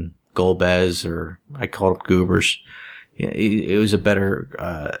than Golbez, or I called him Goobers. Yeah, it was a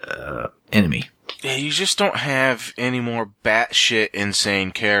better enemy. Yeah, you just don't have any more batshit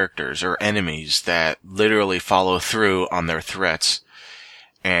insane characters or enemies that literally follow through on their threats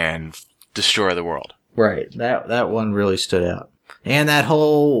and destroy the world. Right. That one really stood out. And that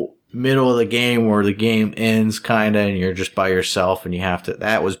whole middle of the game where the game ends kinda and you're just by yourself and you have to,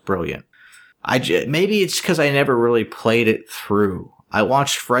 that was brilliant. Maybe it's because I never really played it through. I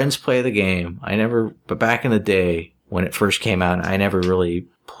watched friends play the game. But back in the day when it first came out, I never really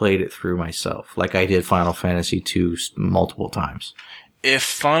played it through myself like I did Final Fantasy II multiple times. If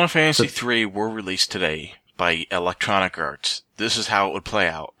Final Fantasy III were released today by Electronic Arts, this is how it would play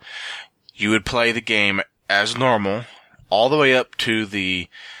out. You would play the game as normal all the way up to the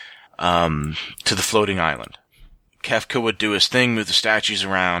floating island. Kefka would do his thing, move the statues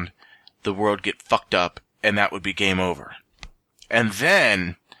around, the world get fucked up, and that would be game over. And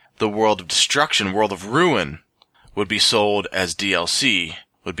then the World of Destruction, World of Ruin, would be sold as DLC,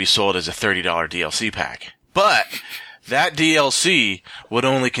 would be sold as a $30 DLC pack. But that DLC would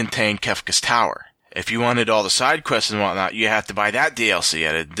only contain Kefka's Tower. If you wanted all the side quests and whatnot, you have to buy that DLC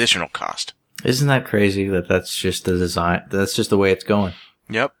at an additional cost. Isn't that crazy that that's just the design? That's just the way it's going.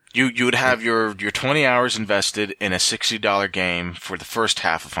 Yep. You would have your 20 hours invested in a $60 game for the first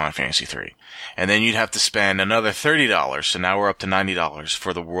half of Final Fantasy III. And then you'd have to spend another $30, so now we're up to $90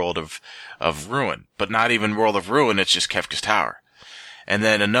 for the World of Ruin. But not even World of Ruin, it's just Kefka's Tower. And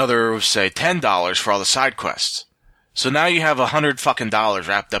then another, say, $10 for all the side quests. So now you have $100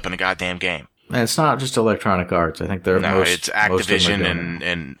 wrapped up in a goddamn game. And it's not just Electronic Arts. I think it's Activision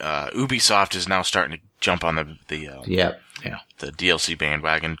and Ubisoft is now starting to jump on the DLC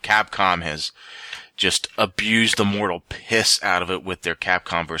bandwagon. Capcom has just abused the mortal piss out of it with their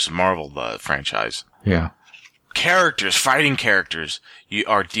Capcom vs. Marvel franchise. Yeah. Fighting characters,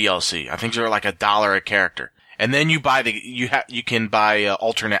 are DLC. I think they're like $1 a character. And then you can buy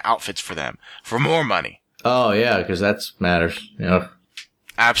alternate outfits for them for more money. Oh yeah, because that matters. Yeah.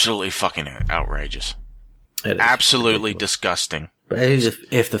 Absolutely fucking outrageous. Absolutely disgusting. But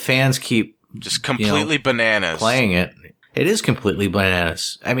if the fans keep just completely bananas playing it, it is completely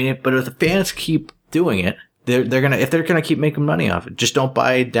bananas. I mean, but if the fans keep doing it, they're gonna keep making money off it. Just don't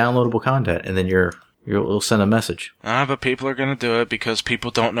buy downloadable content, and then you'll send a message. But people are gonna do it because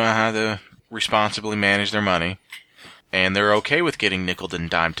people don't know how to responsibly manage their money, and they're okay with getting nickeled and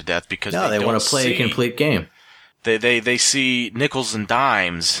dimed to death because they want to play a complete game. They see nickels and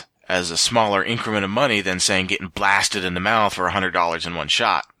dimes as a smaller increment of money than saying getting blasted in the mouth for $100 in one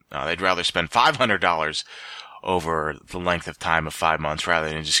shot. They'd rather spend $500 over the length of time of 5 months rather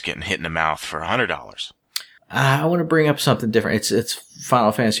than just getting hit in the mouth for $100. I want to bring up something different. It's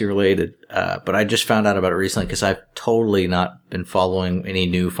Final Fantasy related, but I just found out about it recently because I've totally not been following any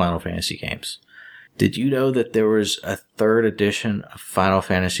new Final Fantasy games. Did you know that there was a 3rd edition of Final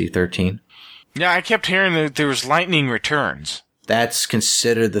Fantasy 13? Yeah, I kept hearing that there was Lightning Returns. That's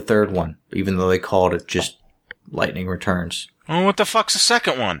considered the 3rd one, even though they called it just Lightning Returns. Oh, what the fuck's the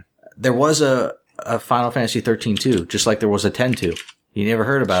second one? There was a Final Fantasy 13-2, just like there was a 10-2. You never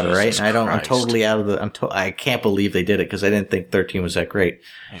heard about it, right? And I'm totally out of the, I can't believe they did it because I didn't think 13 was that great.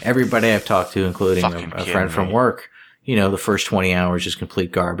 Everybody I've talked to, including a friend from work, the first 20 hours is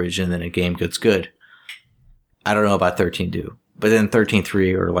complete garbage and then a game gets good. I don't know about 13-2, but then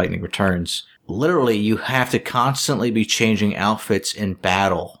 13-3 or Lightning Returns, literally you have to constantly be changing outfits in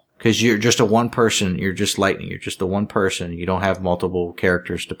battle because you're just a one person. You're just Lightning. You're just the one person. You don't have multiple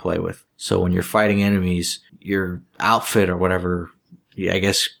characters to play with. So when you're fighting enemies, your outfit or whatever, I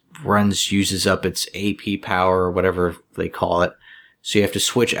guess uses up its AP power or whatever they call it. So you have to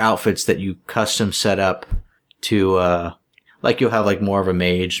switch outfits that you custom set up to, you'll have more of a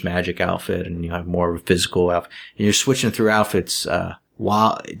magic outfit and you have more of a physical outfit. And you're switching through outfits,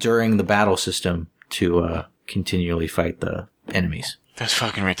 during the battle system to, continually fight the enemies. That's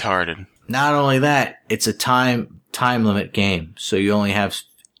fucking retarded. Not only that, it's a time limit game. So you only have,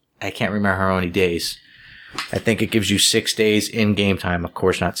 I can't remember how many days. I think it gives you 6 days in game time. Of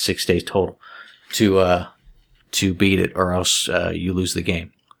course, not 6 days total to beat it or else, you lose the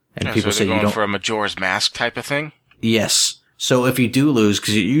game. And people say you don't for a Majora's Mask type of thing. Yes. So if you do lose,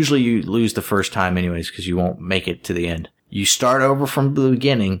 because usually you lose the first time anyways, because you won't make it to the end. you start over from the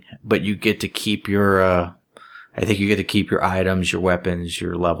beginning, but you get to keep your, I think you get to keep your items, your weapons,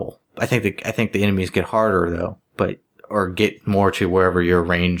 your level. I think the enemies get harder though, or get more to wherever your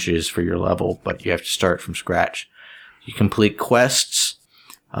range is for your level, but you have to start from scratch. You complete quests.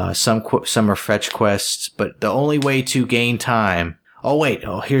 Some are fetch quests, but the only way to gain time.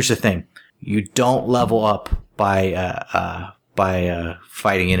 Here's the thing. You don't level up by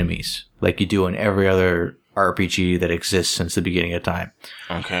fighting enemies like you do in every other RPG that exists since the beginning of time.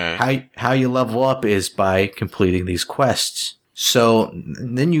 Okay. How you level up is by completing these quests. So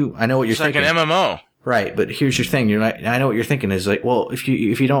then I know what you're thinking. It's like an MMO. Right, but here's your thing. I know what you're thinking is like, well, if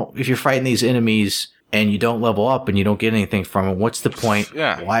you're fighting these enemies and you don't level up and you don't get anything from them, what's the point?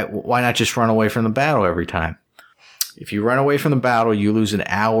 Yeah. Why not just run away from the battle every time? If you run away from the battle, you lose an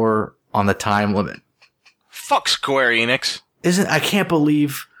hour on the time limit. Fuck Square Enix. I can't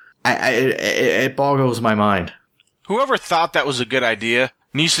believe it boggles my mind. Whoever thought that was a good idea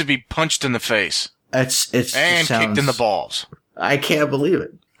needs to be punched in the face. Kicked in the balls. I can't believe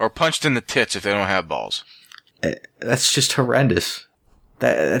it. Or punched in the tits if they don't have balls. That's just horrendous.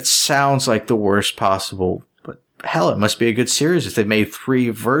 That sounds like the worst possible. But hell, it must be a good series if they made 3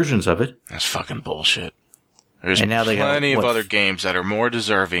 versions of it. That's fucking bullshit. There's now plenty of other games that are more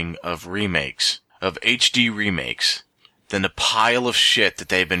deserving of remakes, of HD remakes, than the pile of shit that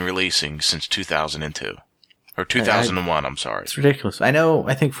they've been releasing since 2002. Or 2001, I'm sorry. It's ridiculous. I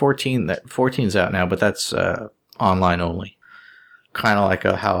think 14's out now, but that's online only. Kind of like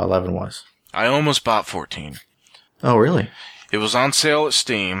how 11 was. I almost bought 14. Oh, really? It was on sale at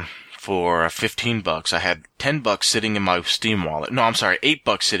Steam for $15. I had $10 sitting in my Steam wallet. No, I'm sorry,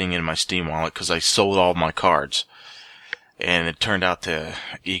 $8 sitting in my Steam wallet because I sold all my cards. And it turned out to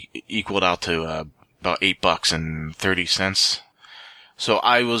equaled out to about $8.30. So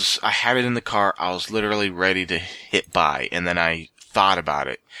I had it in the cart. I was literally ready to hit buy, and then I thought about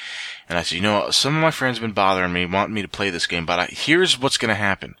it. And I said, you know what, some of my friends have been bothering me, wanting me to play this game, but here's what's going to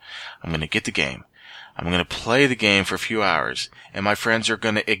happen. I'm going to get the game. I'm going to play the game for a few hours, and my friends are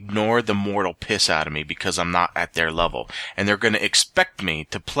going to ignore the mortal piss out of me because I'm not at their level. And they're going to expect me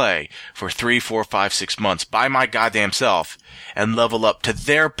to play for 3, 4, 5, 6 months by my goddamn self and level up to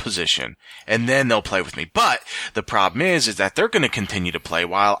their position, and then they'll play with me. But the problem is that they're going to continue to play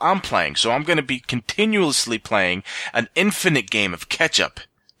while I'm playing, so I'm going to be continuously playing an infinite game of catch-up,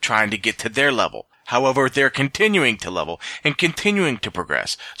 trying to get to their level. However, they're continuing to level and continuing to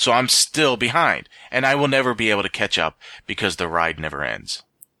progress, so I'm still behind, and I will never be able to catch up because the ride never ends.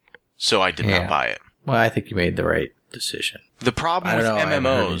 So I did not buy it. Well, I think you made the right decision. The problem with MMOs, I haven't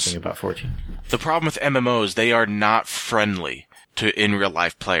heard anything about 14. The problem with MMOs, they are not friendly to in real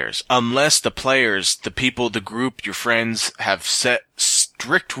life players, unless the players, the people, the group, your friends have set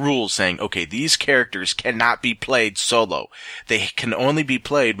strict rules saying, okay, these characters cannot be played solo. They can only be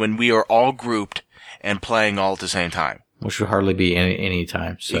played when we are all grouped and playing all at the same time. Which would hardly be any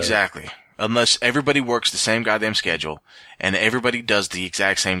time. So. Exactly. Unless everybody works the same goddamn schedule and everybody does the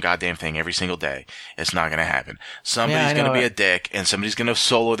exact same goddamn thing every single day, it's not going to happen. Somebody's going to be a dick and somebody's going to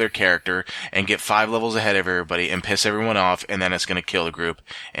solo their character and get 5 levels ahead of everybody and piss everyone off, and then it's going to kill the group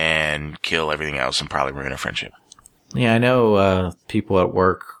and kill everything else and probably ruin a friendship. Yeah, I know people at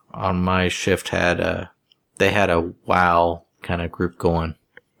work on my shift had a WoW kind of group going.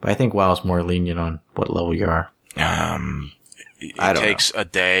 But I think WoW's more lenient on what level you are. It takes a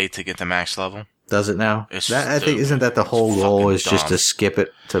day to get to max level. Does it now? I think isn't that the whole goal is just to skip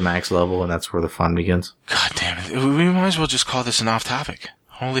it to max level, and that's where the fun begins? God damn it. We might as well just call this an off topic.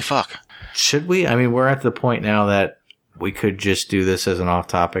 Holy fuck. Should we? I mean, we're at the point now that we could just do this as an off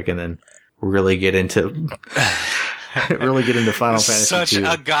topic and then really get into Final Fantasy Such II.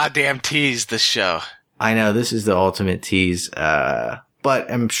 a goddamn tease, this show. I know, this is the ultimate tease.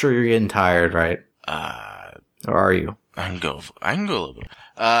 But I'm sure you're getting tired, right? Or are you? I can go a little bit.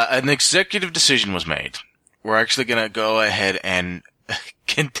 An executive decision was made. We're actually going to go ahead and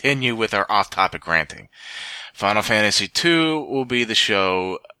continue with our off-topic ranting. Final Fantasy II will be the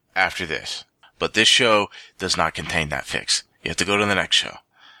show after this. But this show does not contain that fix. You have to go to the next show.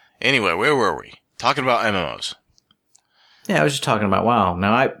 Anyway, where were we? Talking about MMOs. Yeah, I was just talking about WoW.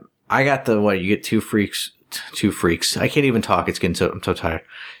 Now, I got you get 2 freaks. I can't even talk. I'm so tired.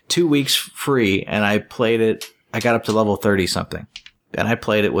 2 weeks free, and I played it. I got up to level 30 something, and I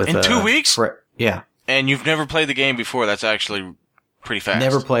played it with in 2 weeks. Yeah. And you've never played the game before. That's actually pretty fast.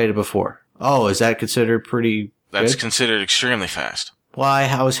 Never played it before. Oh, is that considered pretty? That's good? considered extremely fast. Well, I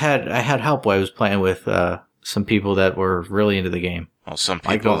had help while I was playing with some people that were really into the game. Well, some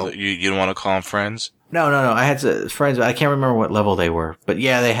people you don't want to call them friends. No. I had friends. I can't remember what level they were, but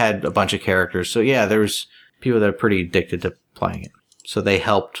yeah, they had a bunch of characters. So yeah, people that are pretty addicted to playing it. So they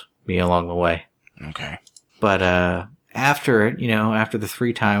helped me along the way. Okay. But after it, after the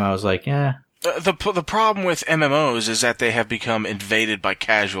 3 time, I was like, yeah. The problem with MMOs is that they have become invaded by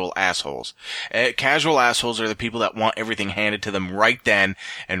casual assholes. Casual assholes are the people that want everything handed to them right then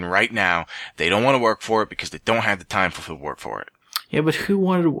and right now. They don't want to work for it because they don't have the time to work for it. Yeah, but who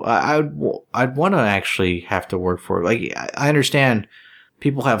wanted? I'd want to actually have to work for it. Like, I understand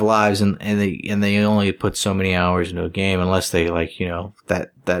people have lives and they only put so many hours into a game unless they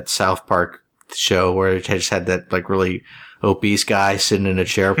that South Park show where it just had that like really obese guy sitting in a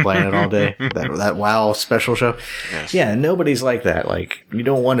chair playing it all day. that WoW special show. Yes. Yeah, nobody's like that. Like you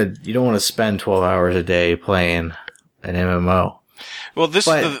don't want to spend 12 hours a day playing an MMO. Well, this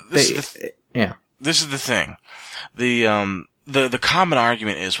is the thing. The common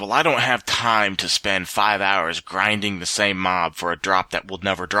argument is, well, I don't have time to spend 5 hours grinding the same mob for a drop that will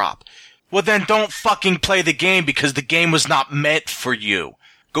never drop. Well, then don't fucking play the game because the game was not meant for you.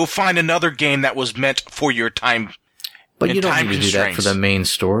 Go find another game that was meant for your time. But you don't need to do that for the main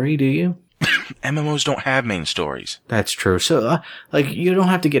story, do you? MMOs don't have main stories. That's true. So, you don't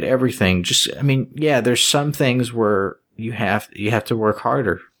have to get everything. There's some things where you have to work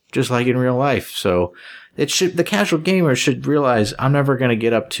harder, just like in real life. So, the casual gamer should realize I'm not going to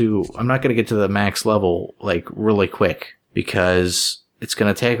get to the max level, like, really quick, because it's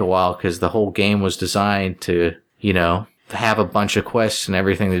going to take a while, because the whole game was designed to, have a bunch of quests and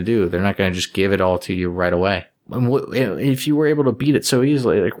everything to do. They're not going to just give it all to you right away. If you were able to beat it so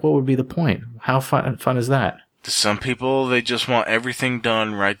easily, like, what would be the point? How fun is that? To some people, they just want everything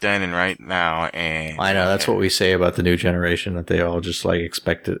done right then and right now. And I know that's what we say about the new generation, that they all just like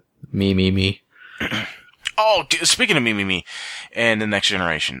expect it. Me. Oh, speaking of me, and the next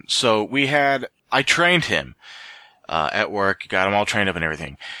generation. So I trained him at work, got him all trained up and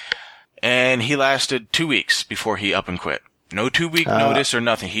everything, and he lasted 2 weeks before he up and quit. No 2-week notice or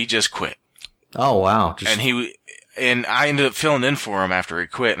nothing. He just quit. Oh wow! And I ended up filling in for him after he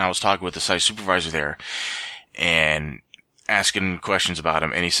quit, and I was talking with the site supervisor there, and asking questions about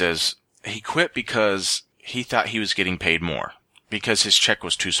him, and he says he quit because he thought he was getting paid more, because his check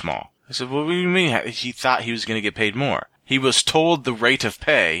was too small. I said, well, what do you mean he thought he was going to get paid more? He was told the rate of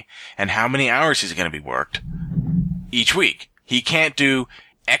pay and how many hours he's going to be worked each week. He can't do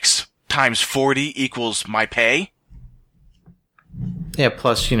X times 40 equals my pay. Yeah,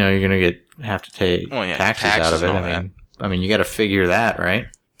 plus, you're going to have to take taxes out of it. I mean, you got to figure that, right?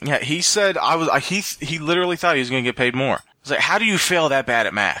 Yeah, he said he literally thought he was going to get paid more. I was like, how do you fail that bad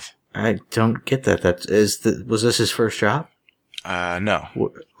at math? I don't get that. Was this his first job? No.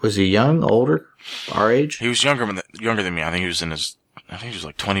 Was he young, older, our age? He was younger than me. I think he was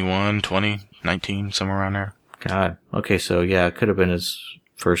like 21, 20, 19, somewhere around there. God. Okay, so yeah, it could have been his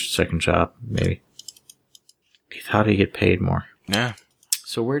second job, maybe. He thought he'd get paid more. Yeah.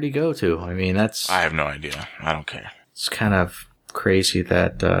 So where'd he go to? I mean, I have no idea. I don't care. It's kind of crazy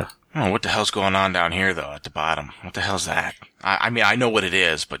that, Oh, what the hell's going on down here, though, at the bottom? What the hell's that? I mean, I know what it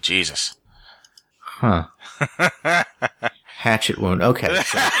is, but Jesus. Huh. Hatchet wound. Okay.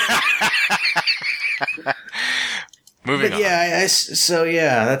 So. Moving on. Yeah, so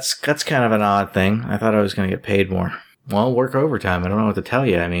that's kind of an odd thing. I thought I was going to get paid more. Well, work overtime. I don't know what to tell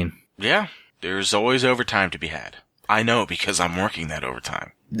you. I mean. Yeah, there's always overtime to be had. I know because I'm working that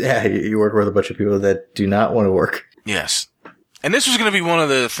overtime. Yeah, you work with a bunch of people that do not want to work. Yes. And this was going to be one of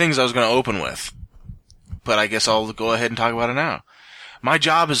the things I was going to open with. But I guess I'll go ahead and talk about it now. My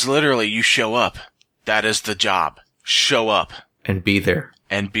job is literally you show up. That is the job. Show up. And be there.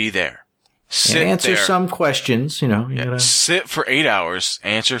 Sit and answer there. some questions, you gotta... Sit for 8 hours,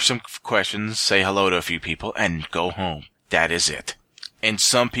 answer some questions, say hello to a few people, and go home. That is it. And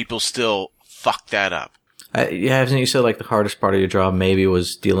some people still fuck that up. Haven't you said, like, the hardest part of your job maybe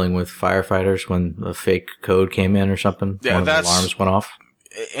was dealing with firefighters when the fake code came in or something? Yeah, one of the alarms went off?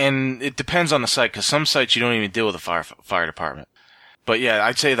 And it depends on the site, because some sites you don't even deal with the fire department. But yeah,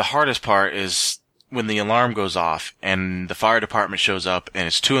 I'd say the hardest part is when the alarm goes off and the fire department shows up and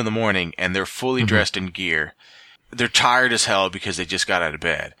it's 2 a.m. and they're fully dressed in gear. They're tired as hell because they just got out of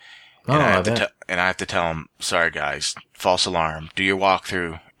bed. And I have to tell them, sorry guys, false alarm, do your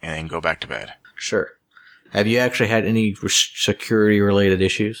walkthrough and then go back to bed. Sure. Have you actually had any security related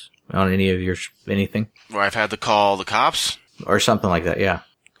issues on any of anything? Where I've had to call the cops? Or something like that, yeah.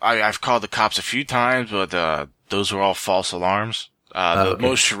 I've called the cops a few times, but those were all false alarms. The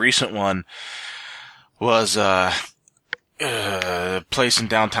most recent one was a place in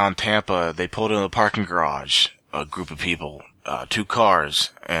downtown Tampa. They pulled into the parking garage, a group of people, two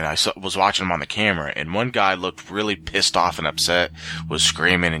cars, and was watching them on the camera, and one guy looked really pissed off and upset, was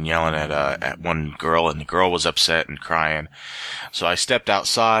screaming and yelling at one girl, and the girl was upset and crying. So I stepped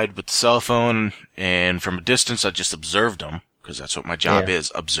outside with the cell phone, and from a distance I just observed them, because that's what my job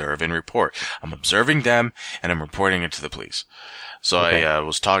is, observe and report. I'm observing them, and I'm reporting it to the police. So I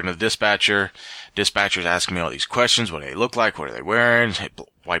was talking to the dispatcher. Dispatcher's asking me all these questions. What do they look like? What are they wearing?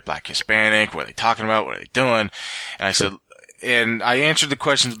 White, black, Hispanic? What are they talking about? What are they doing? And I said, and I answered the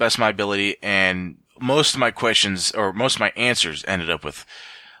questions best of my ability, and most of my questions, or most of my answers ended up with,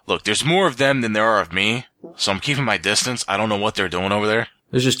 look, there's more of them than there are of me, so I'm keeping my distance. I don't know what they're doing over there.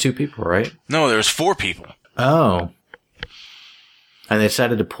 There's just 2 people, right? No, there's 4 people. Oh. And they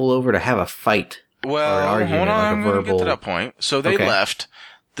decided to pull over to have a fight. Well, hold on, I'm going to get to that point. So they left.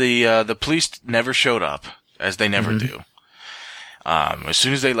 The police never showed up, as they never do. As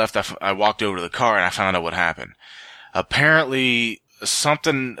soon as they left, I walked over to the car and I found out what happened. Apparently,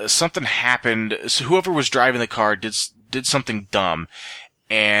 something happened. So whoever was driving the car did something dumb,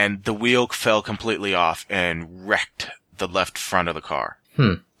 and the wheel fell completely off and wrecked the left front of the car.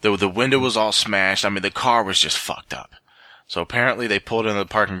 The window was all smashed. I mean, the car was just fucked up. So apparently they pulled into the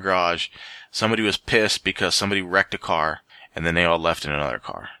parking garage. Somebody was pissed because somebody wrecked a car, and then they all left in another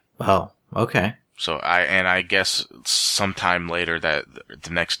car. Oh, okay. So I guess sometime later the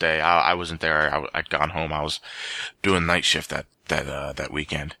next day, I wasn't there. I'd gone home. I was doing night shift that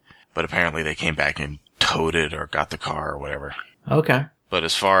weekend. But apparently they came back and towed it or got the car or whatever. Okay. But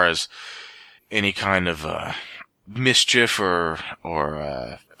as far as any kind of mischief or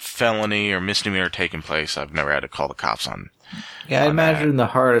felony or misdemeanor taking place, I've never had to call the cops on. Yeah, I imagine the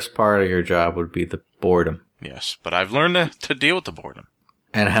hardest part of your job would be the boredom. Yes, but I've learned to deal with the boredom.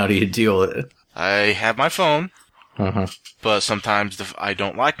 And how do you deal with it? I have my phone, but sometimes I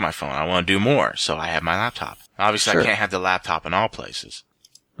don't like my phone. I want to do more, so I have my laptop. Obviously, I can't have the laptop in all places.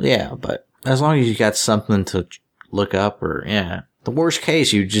 Yeah, but as long as you got something to look up, or the worst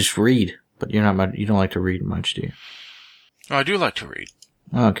case, you just read. But you don't like to read much, do you? Oh, I do like to read.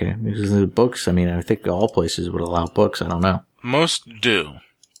 Okay, because the books, I mean, I think all places would allow books. I don't know. Most do.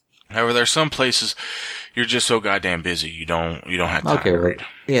 However, there's some places you're just so goddamn busy you don't have time to read.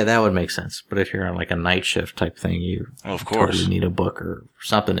 Yeah, that would make sense. But if you're on like a night shift type thing, you of course totally need a book or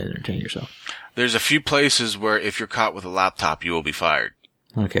something to entertain yourself. There's a few places where if you're caught with a laptop, you will be fired.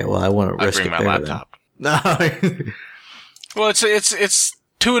 Okay, well, I want to risk I bring my laptop. No. Well, it's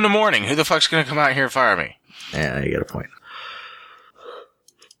 2 a.m. Who the fuck's gonna come out here and fire me? Yeah, you got a point.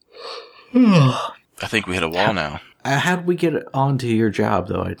 I think we hit a wall now. How did we get onto your job,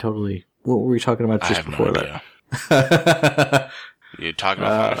 though? What were we talking about just before that? You're talking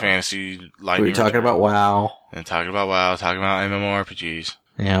about Final Fantasy. We were talking about WoW. And talking about WoW, talking about MMORPGs.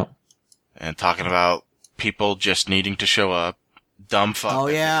 Yeah. And talking about people just needing to show up. Dumb fuck. Oh,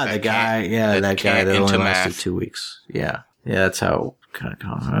 yeah, that guy that only lasted 2 weeks. Yeah. Yeah, that's how kind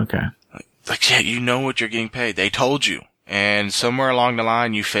of, okay. Like, yeah, you know what you're getting paid. They told you. And somewhere along the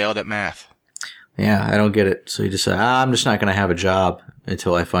line, you failed at math. Yeah, I don't get it. So you just say, I'm just not going to have a job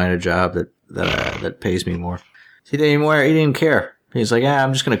until I find a job that pays me more. So he didn't care. He's like,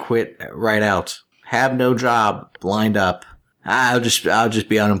 I'm just going to quit right out. Have no job lined up. I'll just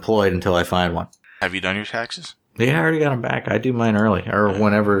be unemployed until I find one. Have you done your taxes? Yeah, I already got them back. I do mine early or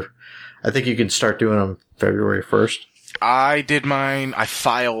whenever. I think you can start doing them February 1st. I did mine. I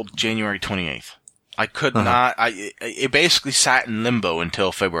filed January 28th. I could not. It basically sat in limbo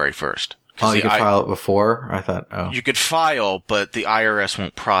until February 1st. Oh, you could file it before? I thought, You could file, but the IRS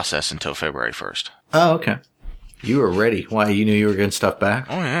won't process until February 1st. Oh, okay. You were ready. Why? You knew you were getting stuff back?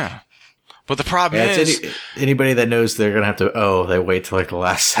 Oh, yeah. But the problem is... anybody that knows they're going to have to, they wait till like the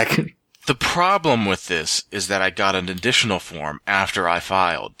last second. The problem with this is that I got an additional form after I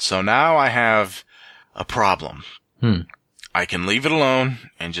filed. So now I have a problem. I can leave it alone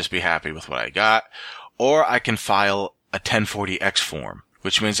and just be happy with what I got, or I can file a 1040X form,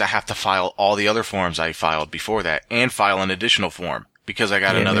 which means I have to file all the other forms I filed before that and file an additional form because I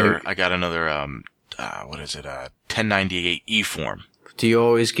got another 1098E form. Do you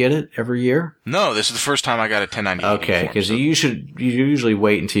always get it every year? No, this is the first time I got a 1098E Okay, because you usually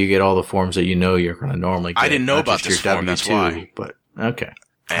wait until you get all the forms that you know you're going to normally get. I didn't know about this form, that's why. But, okay.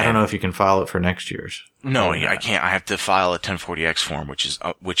 I don't know if you can file it for next year's. No, I can't. I have to file a 1040X form,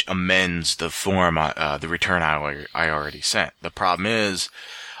 which amends the form, the return I already sent. The problem is,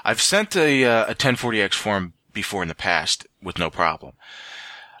 I've sent a 1040X form before in the past with no problem.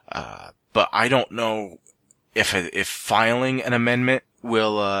 But I don't know if filing an amendment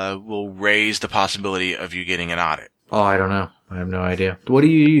will raise the possibility of you getting an audit. Oh, I don't know. I have no idea. What do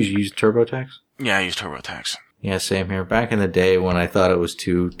you use? You use TurboTax? Yeah, I use TurboTax. Yeah, same here. Back in the day when I thought it was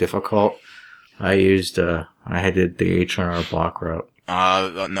too difficult, I used, I did the H&R Block route.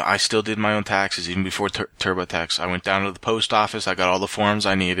 No, I still did my own taxes even before TurboTax. I went down to the post office, I got all the forms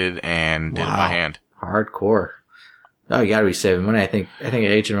I needed, and did it by hand. Hardcore. Oh, you gotta be saving money. I think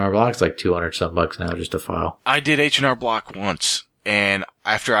H&R Block's like $200 some bucks now just to file. I did H&R Block once, and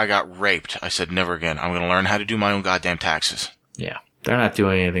after I got raped, I said, never again. I'm gonna learn how to do my own goddamn taxes. Yeah. They're not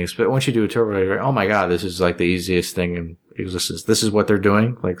doing anything. But once you do a TurboTax, you're like, oh my god, this is like the easiest thing in existence. This is what they're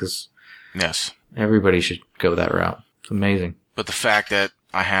doing? Like this. Yes. Everybody should go that route. It's amazing. But the fact that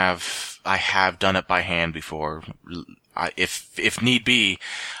I have done it by hand before, if need be,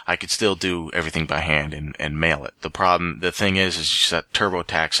 I could still do everything by hand and mail it. The thing is just that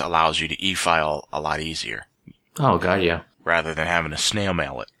TurboTax allows you to e-file a lot easier. Oh god, yeah. Rather than having to snail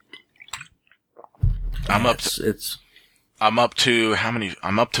mail it. I'm up to how many?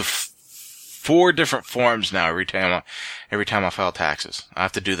 I'm up to 4 different forms now. Every time I file taxes, I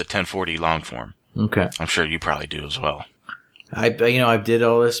have to do the 1040 long form. Okay. I'm sure you probably do as well. I did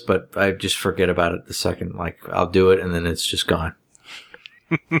all this, but I just forget about it the second. Like I'll do it, and then it's just gone.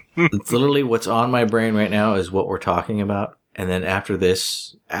 It's literally what's on my brain right now is what we're talking about, and then after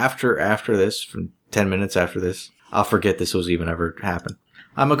this, after this, from 10 minutes after this, I'll forget this was even ever happened.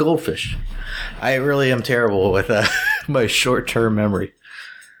 I'm a goldfish. I really am terrible with my short-term memory.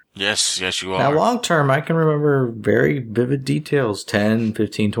 Yes, you are. Now, long-term, I can remember very vivid details 10,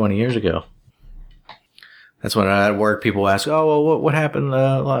 15, 20 years ago. That's when at work people ask, oh, well, what happened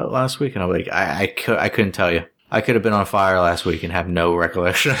last week? And I'm like, I couldn't tell you. I could have been on fire last week and have no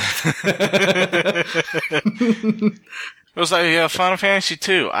recollection. It was like Final Fantasy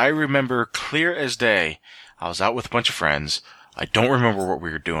II. I remember clear as day. I was out with a bunch of friends. I don't remember what we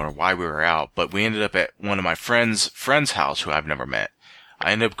were doing or why we were out, but we ended up at one of my friend's house who I've never met.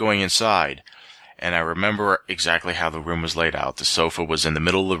 I ended up going inside, and I remember exactly how the room was laid out. The sofa was in the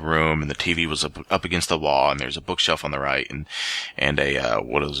middle of the room, and the TV was up against the wall, and there's a bookshelf on the right, and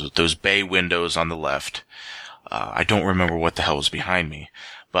those bay windows on the left. I don't remember what the hell was behind me,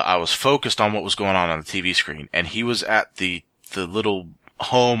 but I was focused on what was going on the TV screen, and he was at the little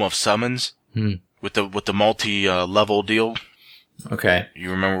home of summons with the multi-level deal. Okay.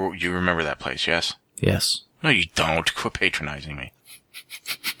 You remember that place, yes? Yes. No, you don't. Quit patronizing me.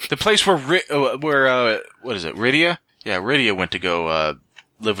 The place where what is it, Rydia? Yeah, Rydia went to go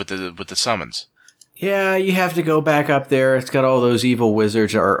live with the summons. Yeah, you have to go back up there. It's got all those evil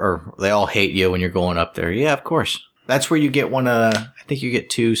wizards, or they all hate you when you're going up there. Yeah, of course. That's where you get one. I think you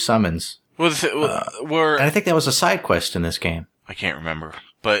get 2 summons. Well, and I think that was a side quest in this game. I can't remember.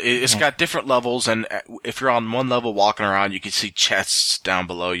 But it's got different levels, and if you're on one level walking around, you can see chests down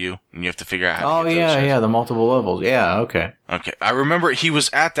below you, and you have to figure out how to get those chests. The multiple levels. Yeah, okay. Okay. I remember he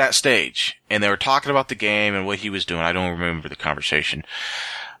was at that stage, and they were talking about the game and what he was doing. I don't remember the conversation.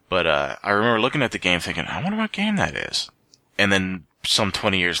 But I remember looking at the game thinking, I wonder what game that is. And then some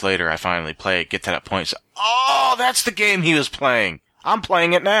 20 years later, I finally play it, get to that point, and say, oh, that's the game he was playing. I'm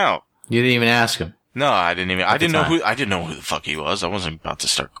playing it now. You didn't even ask him. No, I didn't even. I didn't know who the fuck he was. I wasn't about to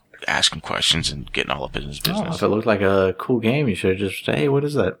start asking questions and getting all up in his business. Oh, if it looked like a cool game, you should have just said, hey, what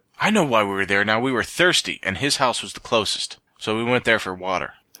is that? I know why we were there. Now, we were thirsty, and his house was the closest. So we went there for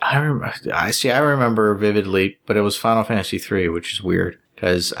water. I remember vividly, but it was Final Fantasy III, which is weird.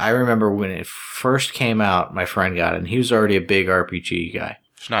 Because I remember when it first came out, my friend got it, and he was already a big RPG guy.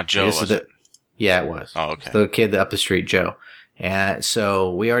 It's not Joe, was it? Yeah, it was. Oh, okay. The kid up the street, Joe. And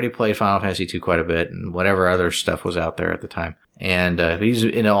so we already played Final Fantasy II quite a bit, and whatever other stuff was out there at the time. And he's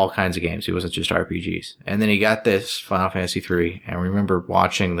in all kinds of games. He wasn't just RPGs. And then he got this Final Fantasy III, and I remember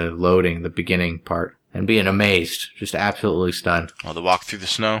watching the loading, the beginning part, and being amazed, just absolutely stunned. Oh, the walk through the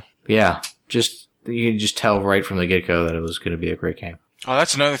snow? Yeah, you could just tell right from the get-go that it was going to be a great game. Oh,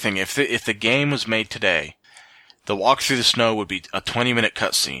 that's another thing. If the game was made today, the walk through the snow would be a 20-minute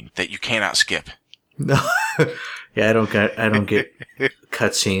cutscene that you cannot skip. No. Yeah, I don't get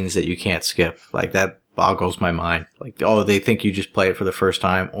cutscenes that you can't skip. Like, that boggles my mind. Like, they think you just play it for the first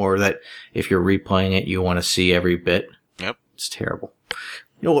time, or that if you're replaying it, you want to see every bit. Yep. It's terrible.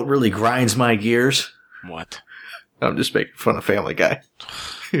 You know what really grinds my gears? What? I'm just making fun of Family Guy.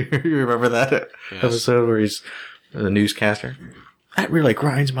 You remember that episode where he's the newscaster? That really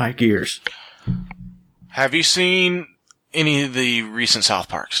grinds my gears. Have you seen any of the recent South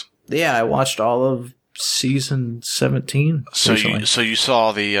Parks? Yeah, I watched all of season 17. So you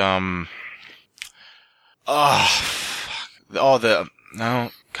saw the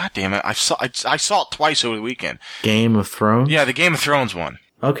no, god damn it, I saw it twice over the weekend. Game of Thrones? Yeah, the Game of Thrones one.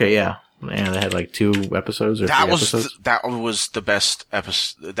 Okay, yeah. Man, they had like 2 episodes or That 3 was episodes. that was the best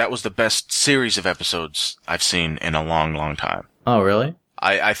episode. That was the best series of episodes I've seen in a long, long time. Oh, really?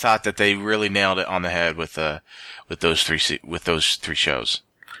 I thought that they really nailed it on the head with those three shows.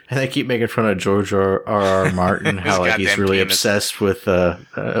 And they keep making fun of George R. Martin, how like he's goddamn really penis. obsessed with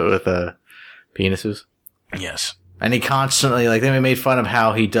penises. Yes. And he constantly, like, they made fun of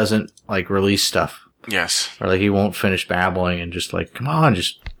how he doesn't, like, release stuff. Yes. Or, like, he won't finish babbling and just, like, come on,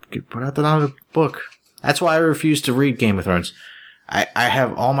 just put out another book. That's why I refuse to read Game of Thrones. I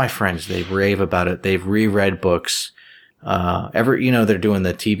have all my friends, they rave about it. They've reread books. They're doing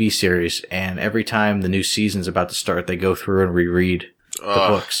the TV series, and every time the new season's about to start, they go through and reread the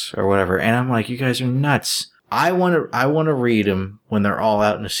books or whatever. And I'm like, you guys are nuts. I want to read them when they're all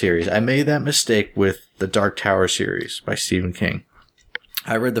out in a series. I made that mistake with the Dark Tower series by Stephen King.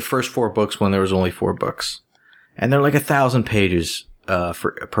 I read the first 4 books when there was only 4 books, and they're like 1,000 pages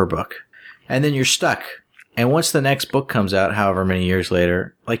per book, and then you're stuck. And once the next book comes out, however many years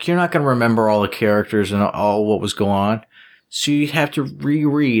later, like, you're not going to remember all the characters and all what was going on, so you'd have to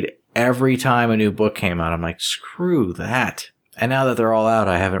reread every time a new book came out. I'm like, screw that. And now that they're all out,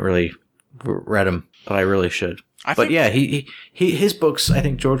 I haven't really read them, but I really should. His books, I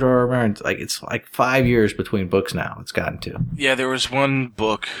think George R. R. Martin, like, it's like 5 years between books now. It's gotten to. Yeah, there was one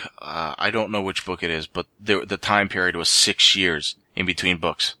book. I don't know which book it is, but the time period was 6 years in between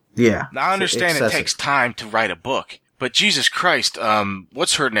books. Yeah. Now I understand it takes time to write a book, but Jesus Christ,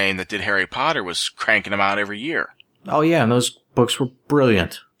 what's her name that did Harry Potter was cranking them out every year. Oh yeah, and those books were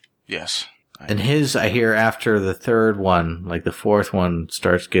brilliant. Yes. And his, I hear, after the 3rd one, like the 4th one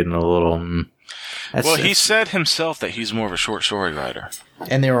starts getting a little. He said himself that he's more of a short story writer.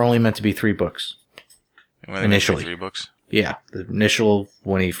 And they were only meant to be 3 books. Initially. 3 books? Yeah. The initial,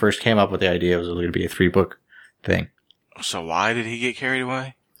 when he first came up with the idea, it was going to be a 3-book thing. So why did he get carried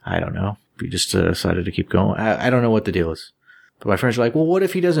away? I don't know. He just decided to keep going. I don't know what the deal is. But my friends are like, well, what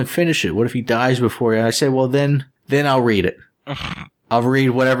if he doesn't finish it? What if he dies before? And I say, well, then I'll read it. I'll read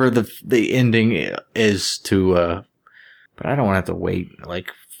whatever the ending is to, but I don't want to have to wait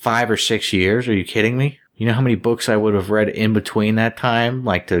like 5 or 6 years. Are you kidding me? You know how many books I would have read in between that time?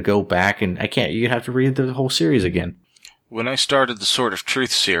 Like, to go back, and I can't, you'd have to read the whole series again. When I started the Sword of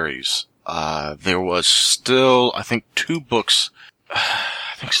Truth series, there was still, I think, 2 books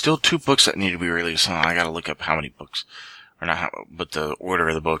that need to be released. Oh, I gotta look up how many books. Or not how, but the order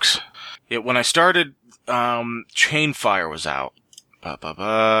of the books. When I started, Chainfire was out.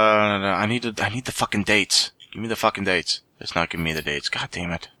 I need the fucking dates. Give me the fucking dates. It's not giving me the dates. God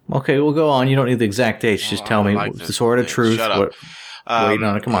damn it. Okay, we'll go on. You don't need the exact dates. Just tell me the Sword of Truth. Shut up. Waiting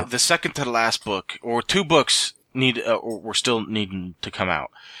on it. Come on. The second to the last book, or 2 books were still needing to come out.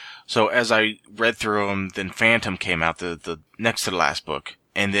 So as I read through them, then Phantom came out, the next to the last book.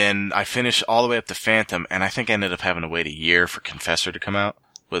 And then I finished all the way up to Phantom, and I think I ended up having to wait a year for Confessor to come out.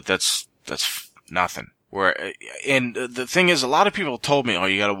 But that's nothing. And the thing is, a lot of people told me, oh,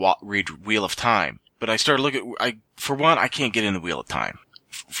 you gotta read Wheel of Time. But I started looking, for one, I can't get in the Wheel of Time.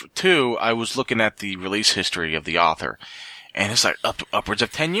 For 2, I was looking at the release history of the author, and it's like upwards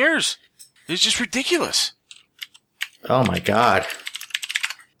of 10 years. It's just ridiculous. Oh my God.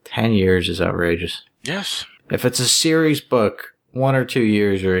 10 years is outrageous. Yes. If it's a series book, 1 or 2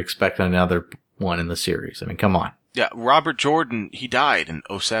 years, you're expecting another one in the series. I mean, come on. Yeah, Robert Jordan, he died in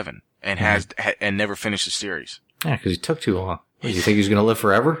 2007 and and never finished the series. Yeah, because he took too long. What, do you think he's going to live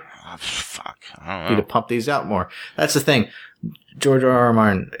forever? Oh, fuck. I don't know. Need to pump these out more. That's the thing. George R. R.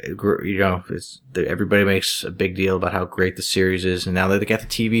 Martin, you know, everybody makes a big deal about how great the series is, and now that they got the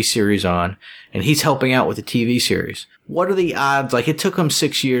TV series on, and he's helping out with the TV series. What are the odds? Like, it took him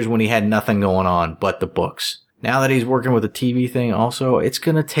 6 years when he had nothing going on but the books. Now that he's working with the TV thing also, it's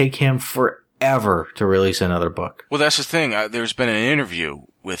going to take him forever to release another book. Well, that's the thing. There's been an interview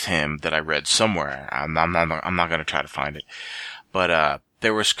with him that I read somewhere. I'm not going to try to find it. But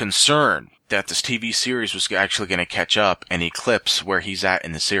there was concern that this TV series was actually going to catch up and eclipse where he's at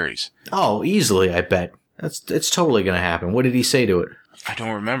in the series. Oh, easily, I bet. It's totally going to happen. What did he say to it? I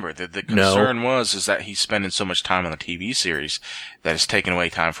don't remember. The concern is that he's spending so much time on the TV series that it's taking away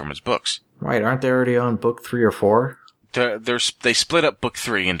time from his books. Right, aren't they already on book 3 or 4? They split up book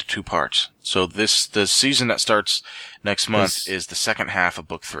 3 into 2 parts. So the season that starts next month is the second half of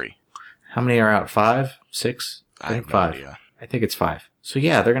book 3. How many are out? 5? 6? I think 5. Idea. I think it's 5. So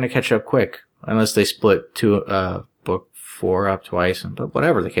yeah, they're going to catch up quick. Unless they split book 4 up twice, but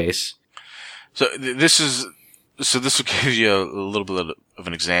whatever the case. So this will give you a little bit of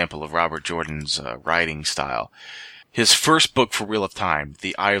an example of Robert Jordan's writing style. His first book for Wheel of Time,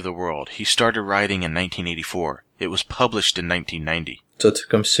 The Eye of the World, he started writing in 1984. It was published in 1990. So it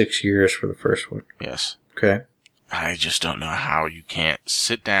took him 6 years for the first one. Yes. Okay. I just don't know how you can't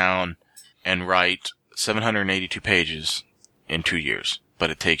sit down and write 782 pages in 2 years,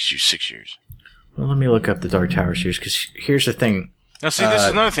 but it takes you 6 years. Well, let me look up the Dark Tower series, because here's the thing. Now, see, this is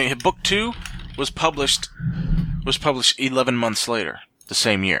another thing. Book 2 was published 11 months later, the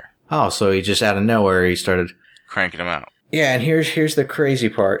same year. Oh, so he just out of nowhere, he started cranking them out. Yeah, and here's the crazy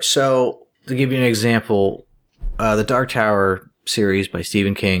part. So, to give you an example, the Dark Tower series by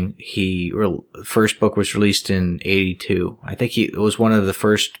Stephen King, first book was released in 82. I think it was one of the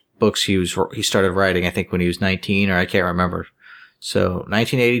first books he started writing, I think when he was 19, or I can't remember. So,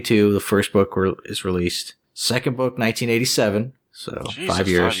 1982, the first book is released. Second book, 1987, so Jesus, 5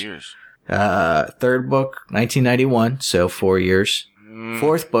 years. 5 years. Third book, 1991, so 4 years.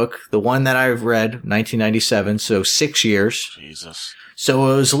 Fourth book, the one that I've read, 1997, so 6 years. Jesus.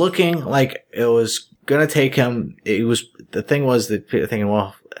 So it was looking like it was gonna take him. The thing was that thinking,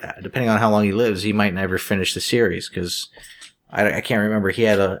 well, depending on how long he lives, he might never finish the series, because I can't remember. He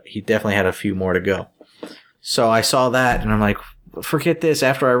definitely had a few more to go. So I saw that and I'm like, forget this.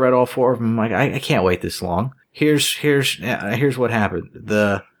 After I read all 4 of them, I'm like, I can't wait this long. Here's what happened.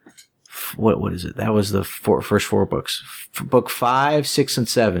 What is it? That was the first 4 books. Book 5, 6, and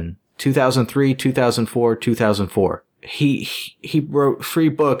 7. 2003, 2004, 2004. He wrote 3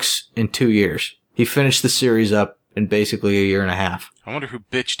 books in 2 years. He finished the series up in basically a year and a half. I wonder who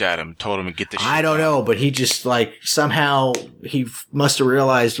bitched at him, told him to get the shit I don't know, but he just somehow he must have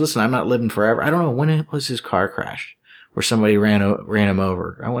realized, listen, I'm not living forever. I don't know when it was his car crash where somebody ran him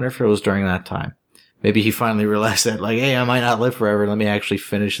over. I wonder if it was during that time. Maybe he finally realized that, hey, I might not live forever. Let me actually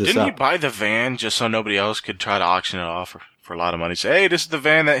finish this up. Didn't he buy the van just so nobody else could try to auction it off for a lot of money? Say, hey, this is the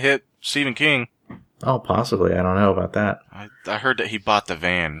van that hit Stephen King. Oh, possibly. I don't know about that. I heard that he bought the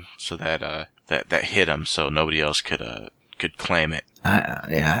van so that that hit him, so nobody else could claim it.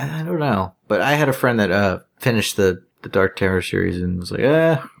 I don't know. But I had a friend that finished the Dark Tower series and was like,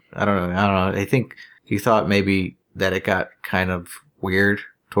 I don't know. I think he thought maybe that it got kind of weird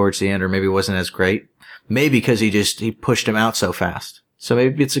towards the end, or maybe it wasn't as great. Maybe because he pushed him out so fast. So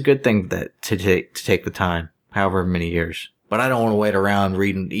maybe it's a good thing that to take the time, however many years. But I don't want to wait around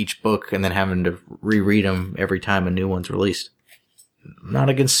reading each book and then having to reread them every time a new one's released. Not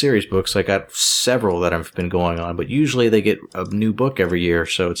against series books. I got several that have been going on, but usually they get a new book every year,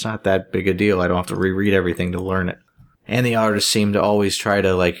 so it's not that big a deal. I don't have to reread everything to learn it. And the artists seem to always try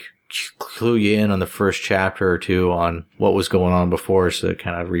to clue you in on the first chapter or 2 on what was going on before, so it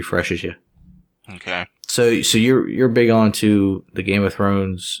kind of refreshes you. Okay. So you're big on to the Game of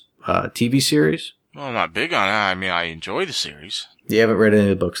Thrones TV series? Well, I'm not big on it. I mean, I enjoy the series. You haven't read any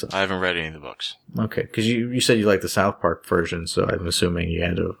of the books, though? I haven't read any of the books. Okay, because you said you like the South Park version, so I'm assuming you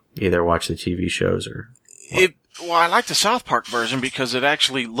had to either watch the TV shows or... Well, I like the South Park version because it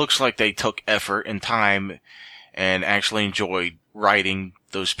actually looks like they took effort and time and actually enjoyed writing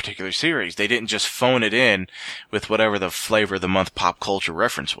those particular series. They didn't just phone it in with whatever the flavor of the month pop culture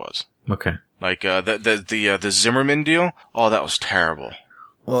reference was. Okay. Like the Zimmerman deal. Oh, that was terrible.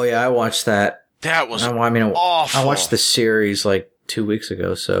 Well, yeah, I watched that. That was awful. I watched the series 2 weeks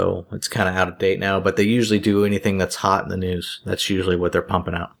ago, so it's kind of out of date now. But they usually do anything that's hot in the news. That's usually what they're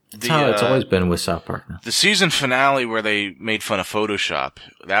pumping out. That's how it's always been with South Park now. The season finale where they made fun of Photoshop,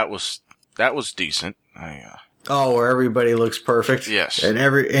 that was decent. Where everybody looks perfect. Yes. And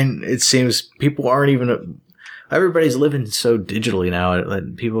it seems people aren't even. Everybody's living so digitally now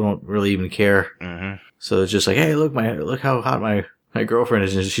that people don't really even care. Mm-hmm. So it's just hey, look how hot my girlfriend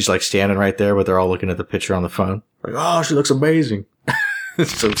is. And she's standing right there, but they're all looking at the picture on the phone. Oh, she looks amazing.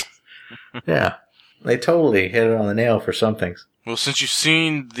 So, yeah, they totally hit it on the nail for some things. Well, since you've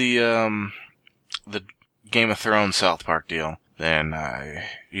seen the Game of Thrones South Park deal, then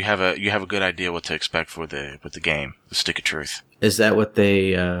you have a good idea what to expect with the game, the Stick of Truth. Is that what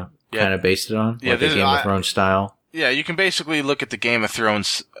they kind of based it on? Yeah, the Game of Thrones style. Yeah, you can basically look at the Game of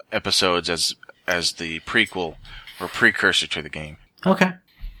Thrones episodes as the prequel or precursor to the game. Okay,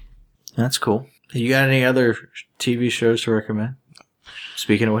 that's cool. You got any other TV shows to recommend?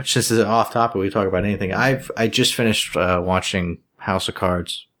 Speaking of which, this is off topic. We talk about anything. I just finished watching House of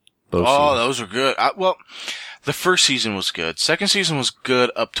Cards. Both seasons. Those are good. Well, the first season was good. Second season was good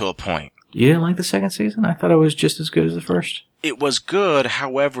up to a point. You didn't like the second season? I thought it was just as good as the first. It was good.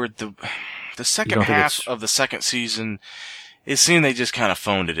 However, the second half of the second season, it seemed they just kind of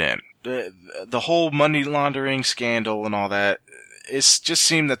phoned it in. The whole money laundering scandal and all that, it just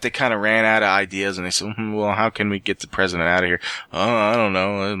seemed that they kind of ran out of ideas and they said, well, how can we get the president out of here? Oh, I don't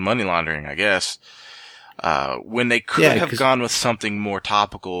know. Money laundering, I guess. When they could have gone with something more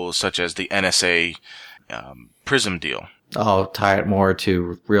topical, such as the NSA PRISM deal. Oh, tie it more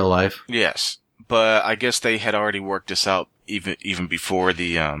to real life. Yes, but I guess they had already worked this out even before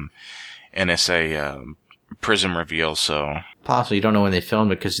the NSA Prism reveal. So Possibly. You don't know when they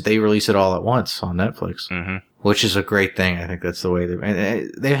filmed it because they release it all at once on Netflix, which is a great thing. I think that's the way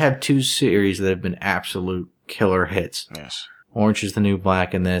they have 2 series that have been absolute killer hits. Yes. Orange is the New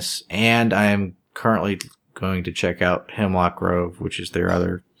Black in this, and I am currently going to check out Hemlock Grove, which is their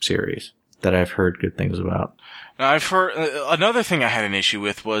other series that I've heard good things about. Now, I've heard another thing I had an issue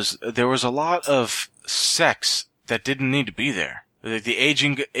with was there was a lot of sex that didn't need to be there. The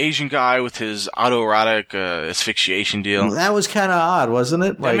Asian guy with his autoerotic asphyxiation deal. Well, that was kind of odd, wasn't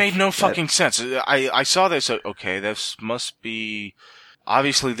it? That made no fucking sense. I saw this. Okay, this must be.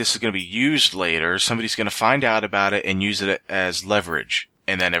 Obviously, this is going to be used later. Somebody's going to find out about it and use it as leverage,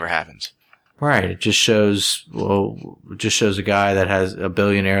 and that never happens. Right. It just shows a guy that has a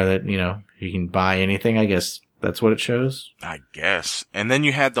billionaire that, he can buy anything. I guess that's what it shows. I guess. And then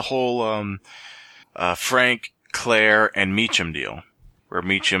you had the whole Frank, Claire, and Meacham deal, where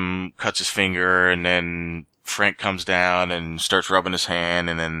Meacham cuts his finger, and then Frank comes down and starts rubbing his hand,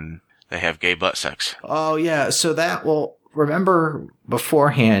 and then they have gay butt sex. Oh, yeah. So remember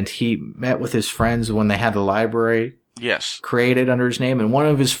beforehand, he met with his friends when they had the library created under his name, and one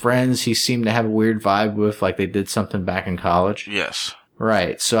of his friends he seemed to have a weird vibe with, like they did something back in college. Yes.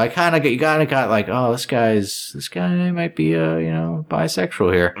 Right. So I kind of got like, oh, this guy might be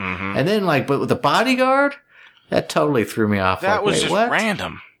bisexual here. Mm-hmm. And then but with the bodyguard, that totally threw me off. That was just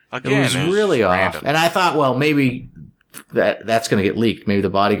random. Again, it was really off. And I thought, well, maybe that's going to get leaked. Maybe the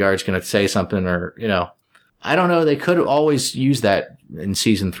bodyguard's going to say something, or I don't know. They could have always used that in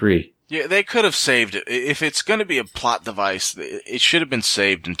season 3. Yeah, they could have saved it. If it's going to be a plot device, it should have been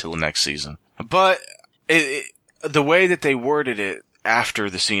saved until the next season. But the way that they worded it after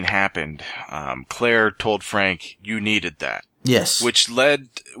the scene happened, Claire told Frank, "You needed that." Yes.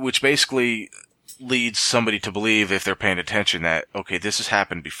 Which basically leads somebody to believe, if they're paying attention, that, okay, this has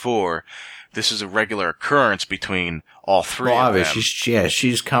happened before. This is a regular occurrence between all three of them.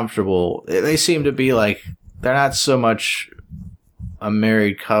 She's comfortable. They seem to be like, they're not so much a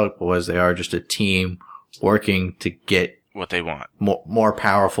married couple as they are just a team working to get what they want. More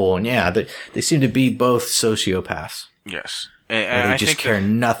powerful. And they seem to be both sociopaths. Yes. And they just care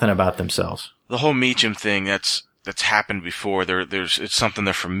nothing about themselves. The whole Meacham thing, that's happened before. It's something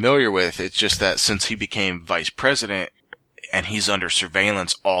they're familiar with. It's just that since he became vice president and he's under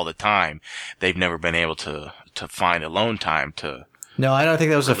surveillance all the time, they've never been able to find alone time to. No, I don't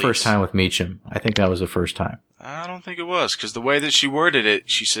think that was the first time with Meacham. I think that was the first time. I don't think it was, because the way that she worded it,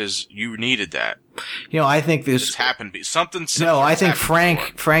 she says, "You needed that." I think this happened. Something. No, I think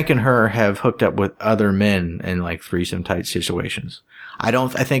Frank and her have hooked up with other men in like threesome type situations. I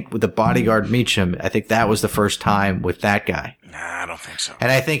think with the bodyguard Meacham, I think that was the first time with that guy. Nah, I don't think so.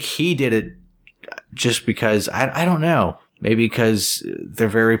 And I think he did it just because I don't know. Maybe because they're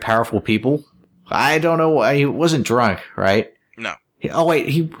very powerful people. I don't know why. He wasn't drunk, right? No.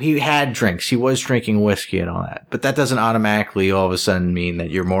 He had drinks. He was drinking whiskey and all that. But that doesn't automatically all of a sudden mean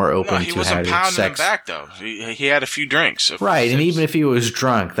that you're more open to having sex. No, he wasn't pounding him back, though. He had a few drinks. Right, and even if he was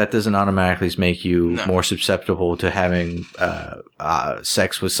drunk, that doesn't automatically make you more susceptible to having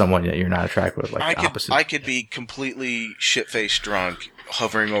sex with someone that you're not attracted with, like the opposite. I could be completely shit-faced drunk,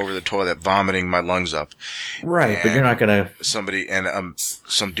 hovering over the toilet, vomiting my lungs up. Right, but you're not going to...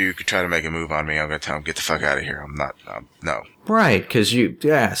 Some dude could try to make a move on me. I'm going to tell him, get the fuck out of here. I'm not, no. Right, because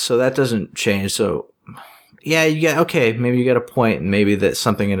so that doesn't change. So, maybe you got a point, and maybe that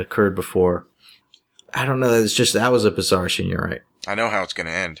something had occurred before. I don't know. It's just, that was a bizarre scene, you're right. I know how it's going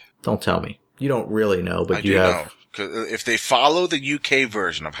to end. Don't tell me. You don't really know, but I do know. 'Cause if they follow the UK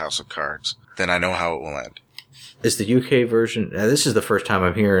version of House of Cards, then I know how it will end. Is the UK version... this is the first time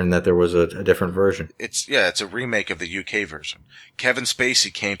I'm hearing that there was a different version. It's a remake of the UK version. Kevin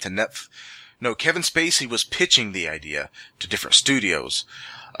Spacey came to Netflix... No, Kevin Spacey was pitching the idea to different studios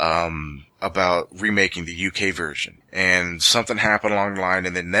about remaking the UK version. And something happened along the line,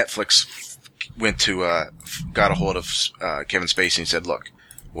 and then Netflix got a hold of Kevin Spacey and said, "Look,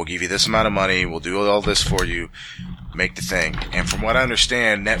 we'll give you this amount of money, we'll do all this for you, make the thing." And from what I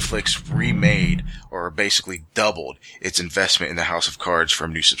understand, Netflix remade, or basically doubled, its investment in the House of Cards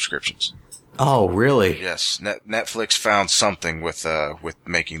from new subscriptions. Oh, really? Yes, Netflix found something with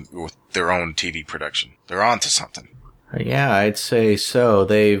their own TV production. They're onto something. Yeah, I'd say so.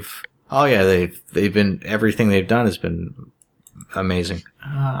 They've been, everything they've done has been amazing.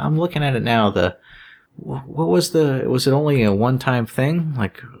 I'm looking at it now. Was it only a one-time thing?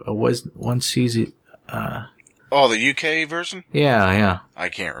 Like, was one season? The UK version? Yeah. I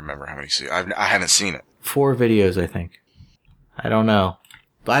can't remember how many seasons. I haven't seen it. 4 videos, I think. I don't know.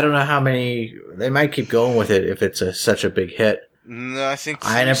 But I don't know how many... They might keep going with it if it's such a big hit. No, I think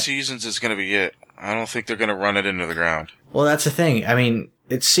 3 seasons is going to be it. I don't think they're going to run it into the ground. Well, that's the thing. I mean,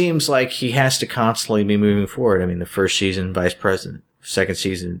 it seems like he has to constantly be moving forward. I mean, the first season, vice president. Second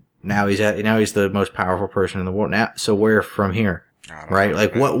season, now he's the most powerful person in the world. Now, so where from here? Right?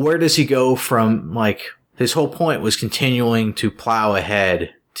 Like, where does he go from, like... His whole point was continuing to plow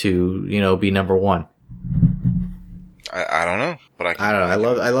ahead to, be number one. I don't know, but I don't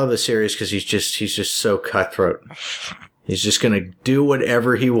know. I love the series because he's just so cutthroat. He's just gonna do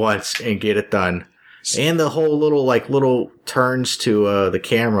whatever he wants and get it done. And the whole little turns to the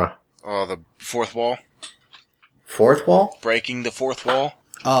camera. Oh, the fourth wall. Fourth wall? Breaking the fourth wall.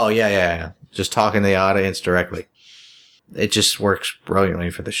 Oh yeah. Just talking to the audience directly. It just works brilliantly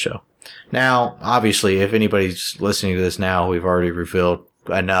for the show. Now, obviously, if anybody's listening to this now, we've already revealed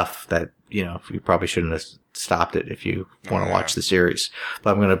enough that, you probably shouldn't have stopped it if you want to watch the series.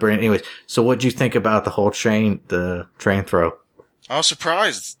 But I'm going to bring anyways. So what'd you think about the whole train throw? I was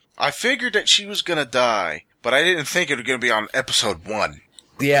surprised. I figured that she was going to die, but I didn't think it was going to be on episode 1.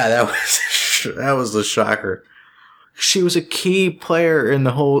 Yeah, that was the shocker. She was a key player in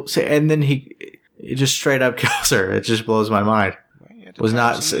the whole, and then he just straight up kills her. It just blows my mind. Did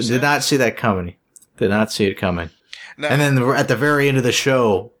not see that coming. Did not see it coming. No. And then at the very end of the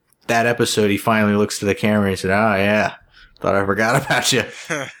show, that episode, he finally looks to the camera and he said, "Oh yeah, thought I forgot about you."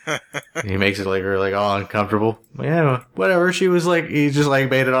 He makes it like really all uncomfortable. Yeah, whatever. She was like, he just like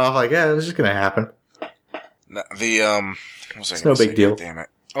made it off like, yeah, this is gonna happen. No, what was I it's no big deal. Damn it.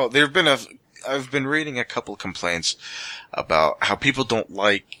 Oh, I've been reading a couple complaints about how people don't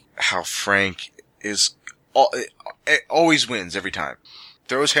like how Frank always wins every time.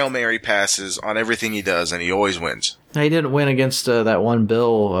 Throws Hail Mary passes on everything he does, and he always wins. He didn't win against that one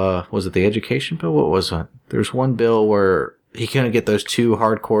bill. Was it the education bill? What was it? There's one bill where he couldn't get those 2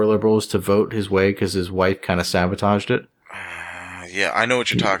 hardcore liberals to vote his way because his wife kind of sabotaged it. Yeah, I know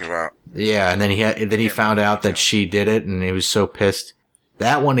what you're talking about. Yeah, and then he found out that she did it, and he was so pissed.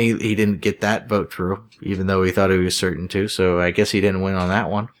 That one, he didn't get that vote through, even though he thought he was certain to. So I guess he didn't win on that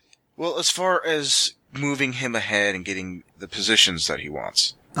one. Well, as far as moving him ahead and getting the positions that he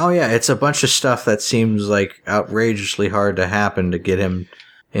wants. Oh yeah, it's a bunch of stuff that seems like outrageously hard to happen to get him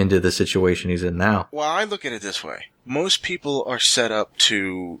into the situation he's in now. Well, I look at it this way. Most people are set up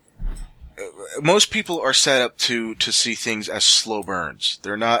to see things as slow burns.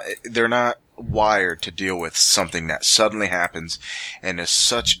 They're not wired to deal with something that suddenly happens and is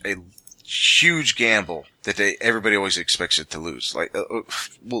such a huge gamble that everybody always expects it to lose. Like,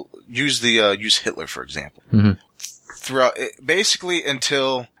 we'll use Hitler for example. Mm-hmm. Throughout basically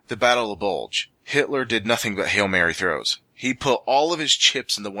until the Battle of Bulge, Hitler did nothing but Hail Mary throws. He put all of his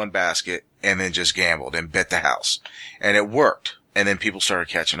chips in the one basket and then just gambled and bet the house, and it worked. And then people started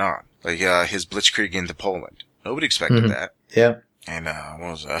catching on, like his blitzkrieg into Poland. Nobody expected that. Yeah. And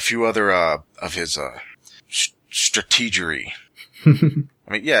what was a few other of his strategery.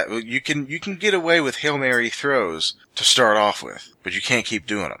 I mean, yeah, you can get away with Hail Mary throws to start off with, but you can't keep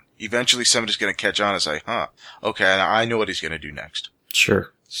doing them. Eventually somebody's going to catch on and say, okay, I know what he's going to do next.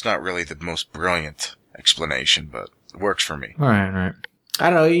 Sure. It's not really the most brilliant explanation, but it works for me. All right. I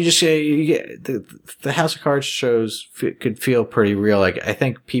don't know, you just say, you get, the House of Cards shows could feel pretty real. Like, I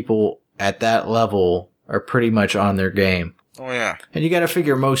think people at that level are pretty much on their game. Oh, yeah. And you got to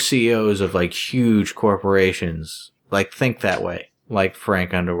figure most CEOs of like huge corporations like think that way, like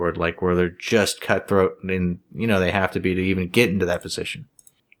Frank Underwood, like where they're just cutthroat and they have to be to even get into that position.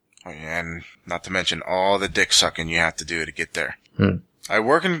 Oh, yeah, and not to mention all the dick sucking you have to do to get there. I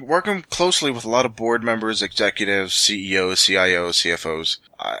working closely with a lot of board members, executives, CEOs, CIOs, CFOs.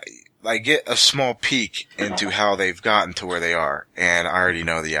 I get a small peek into how they've gotten to where they are, and I already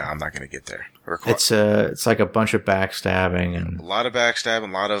know that I'm not going to get there. It's like a bunch of backstabbing and a lot of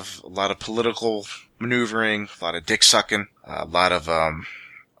backstabbing, a lot of political maneuvering, a lot of dick sucking, a lot of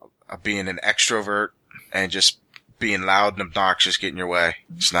being an extrovert and just being loud and obnoxious, getting your way.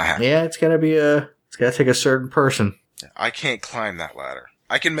 It's not happening. Yeah, it's got to take a certain person. I can't climb that ladder.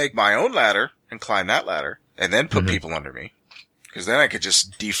 I can make my own ladder and climb that ladder and then put people under me. Because then I could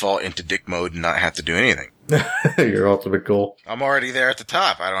just default into dick mode and not have to do anything. Your ultimate goal. I'm already there at the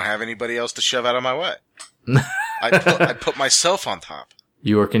top. I don't have anybody else to shove out of my way. I put myself on top.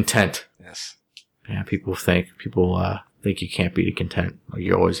 You are content. Yes. Yeah, people think you can't be content. Like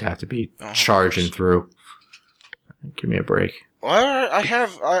you always have to be charging through. Give me a break. Well,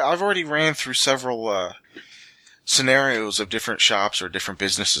 I've already ran through several scenarios of different shops or different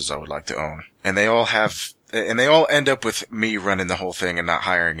businesses I would like to own, and they all end up with me running the whole thing and not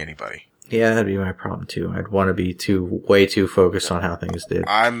hiring anybody. Yeah, that'd be my problem too. I'd want to be way too focused on how things did.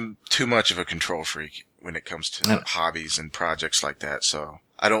 I'm too much of a control freak when it comes to hobbies and projects like that. So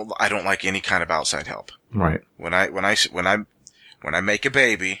I don't like any kind of outside help. Right. When I make a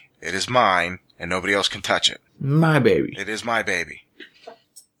baby, it is mine and nobody else can touch it. My baby. It is my baby.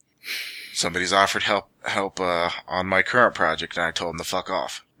 Somebody's offered help on my current project, and I told them to fuck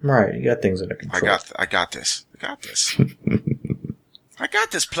off. Right, you got things under control. I got this. I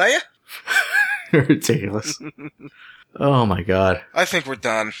got this, player. Ridiculous. Oh my god. I think we're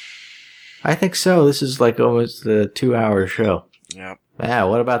done. I think so. This is like almost a 2-hour show. Yep. Yeah,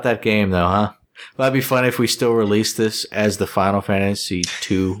 what about that game though, huh? Well, that'd be fun if we still released this as the Final Fantasy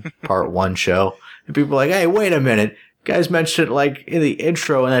 2 Part 1 show. And people are like, hey, wait a minute. You guys mentioned it like in the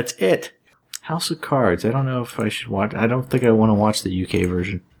intro and that's it. House of Cards. I don't know if I should watch. I don't think I want to watch the UK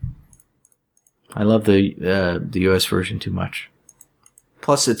version. I love the US version too much.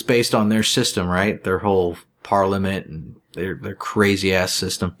 Plus, it's based on their system, right? Their whole parliament and their crazy ass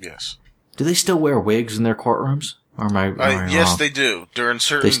system. Yes. Do they still wear wigs in their courtrooms? Or am I yes, wrong? they do. During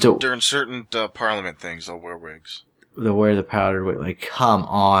certain parliament things, they'll wear wigs. They'll wear the powdered wig. Like, come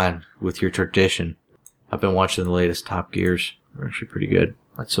on with your tradition. I've been watching the latest Top Gears. They're actually pretty good.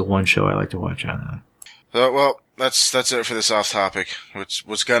 That's the one show I like to watch on that. So, well, that's it for this off topic, which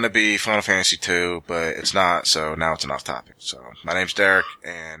was gonna be Final Fantasy 2, but it's not, so now it's an off topic. So, my name's Derek,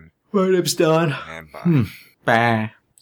 and... My name's Don. And bye. Bye.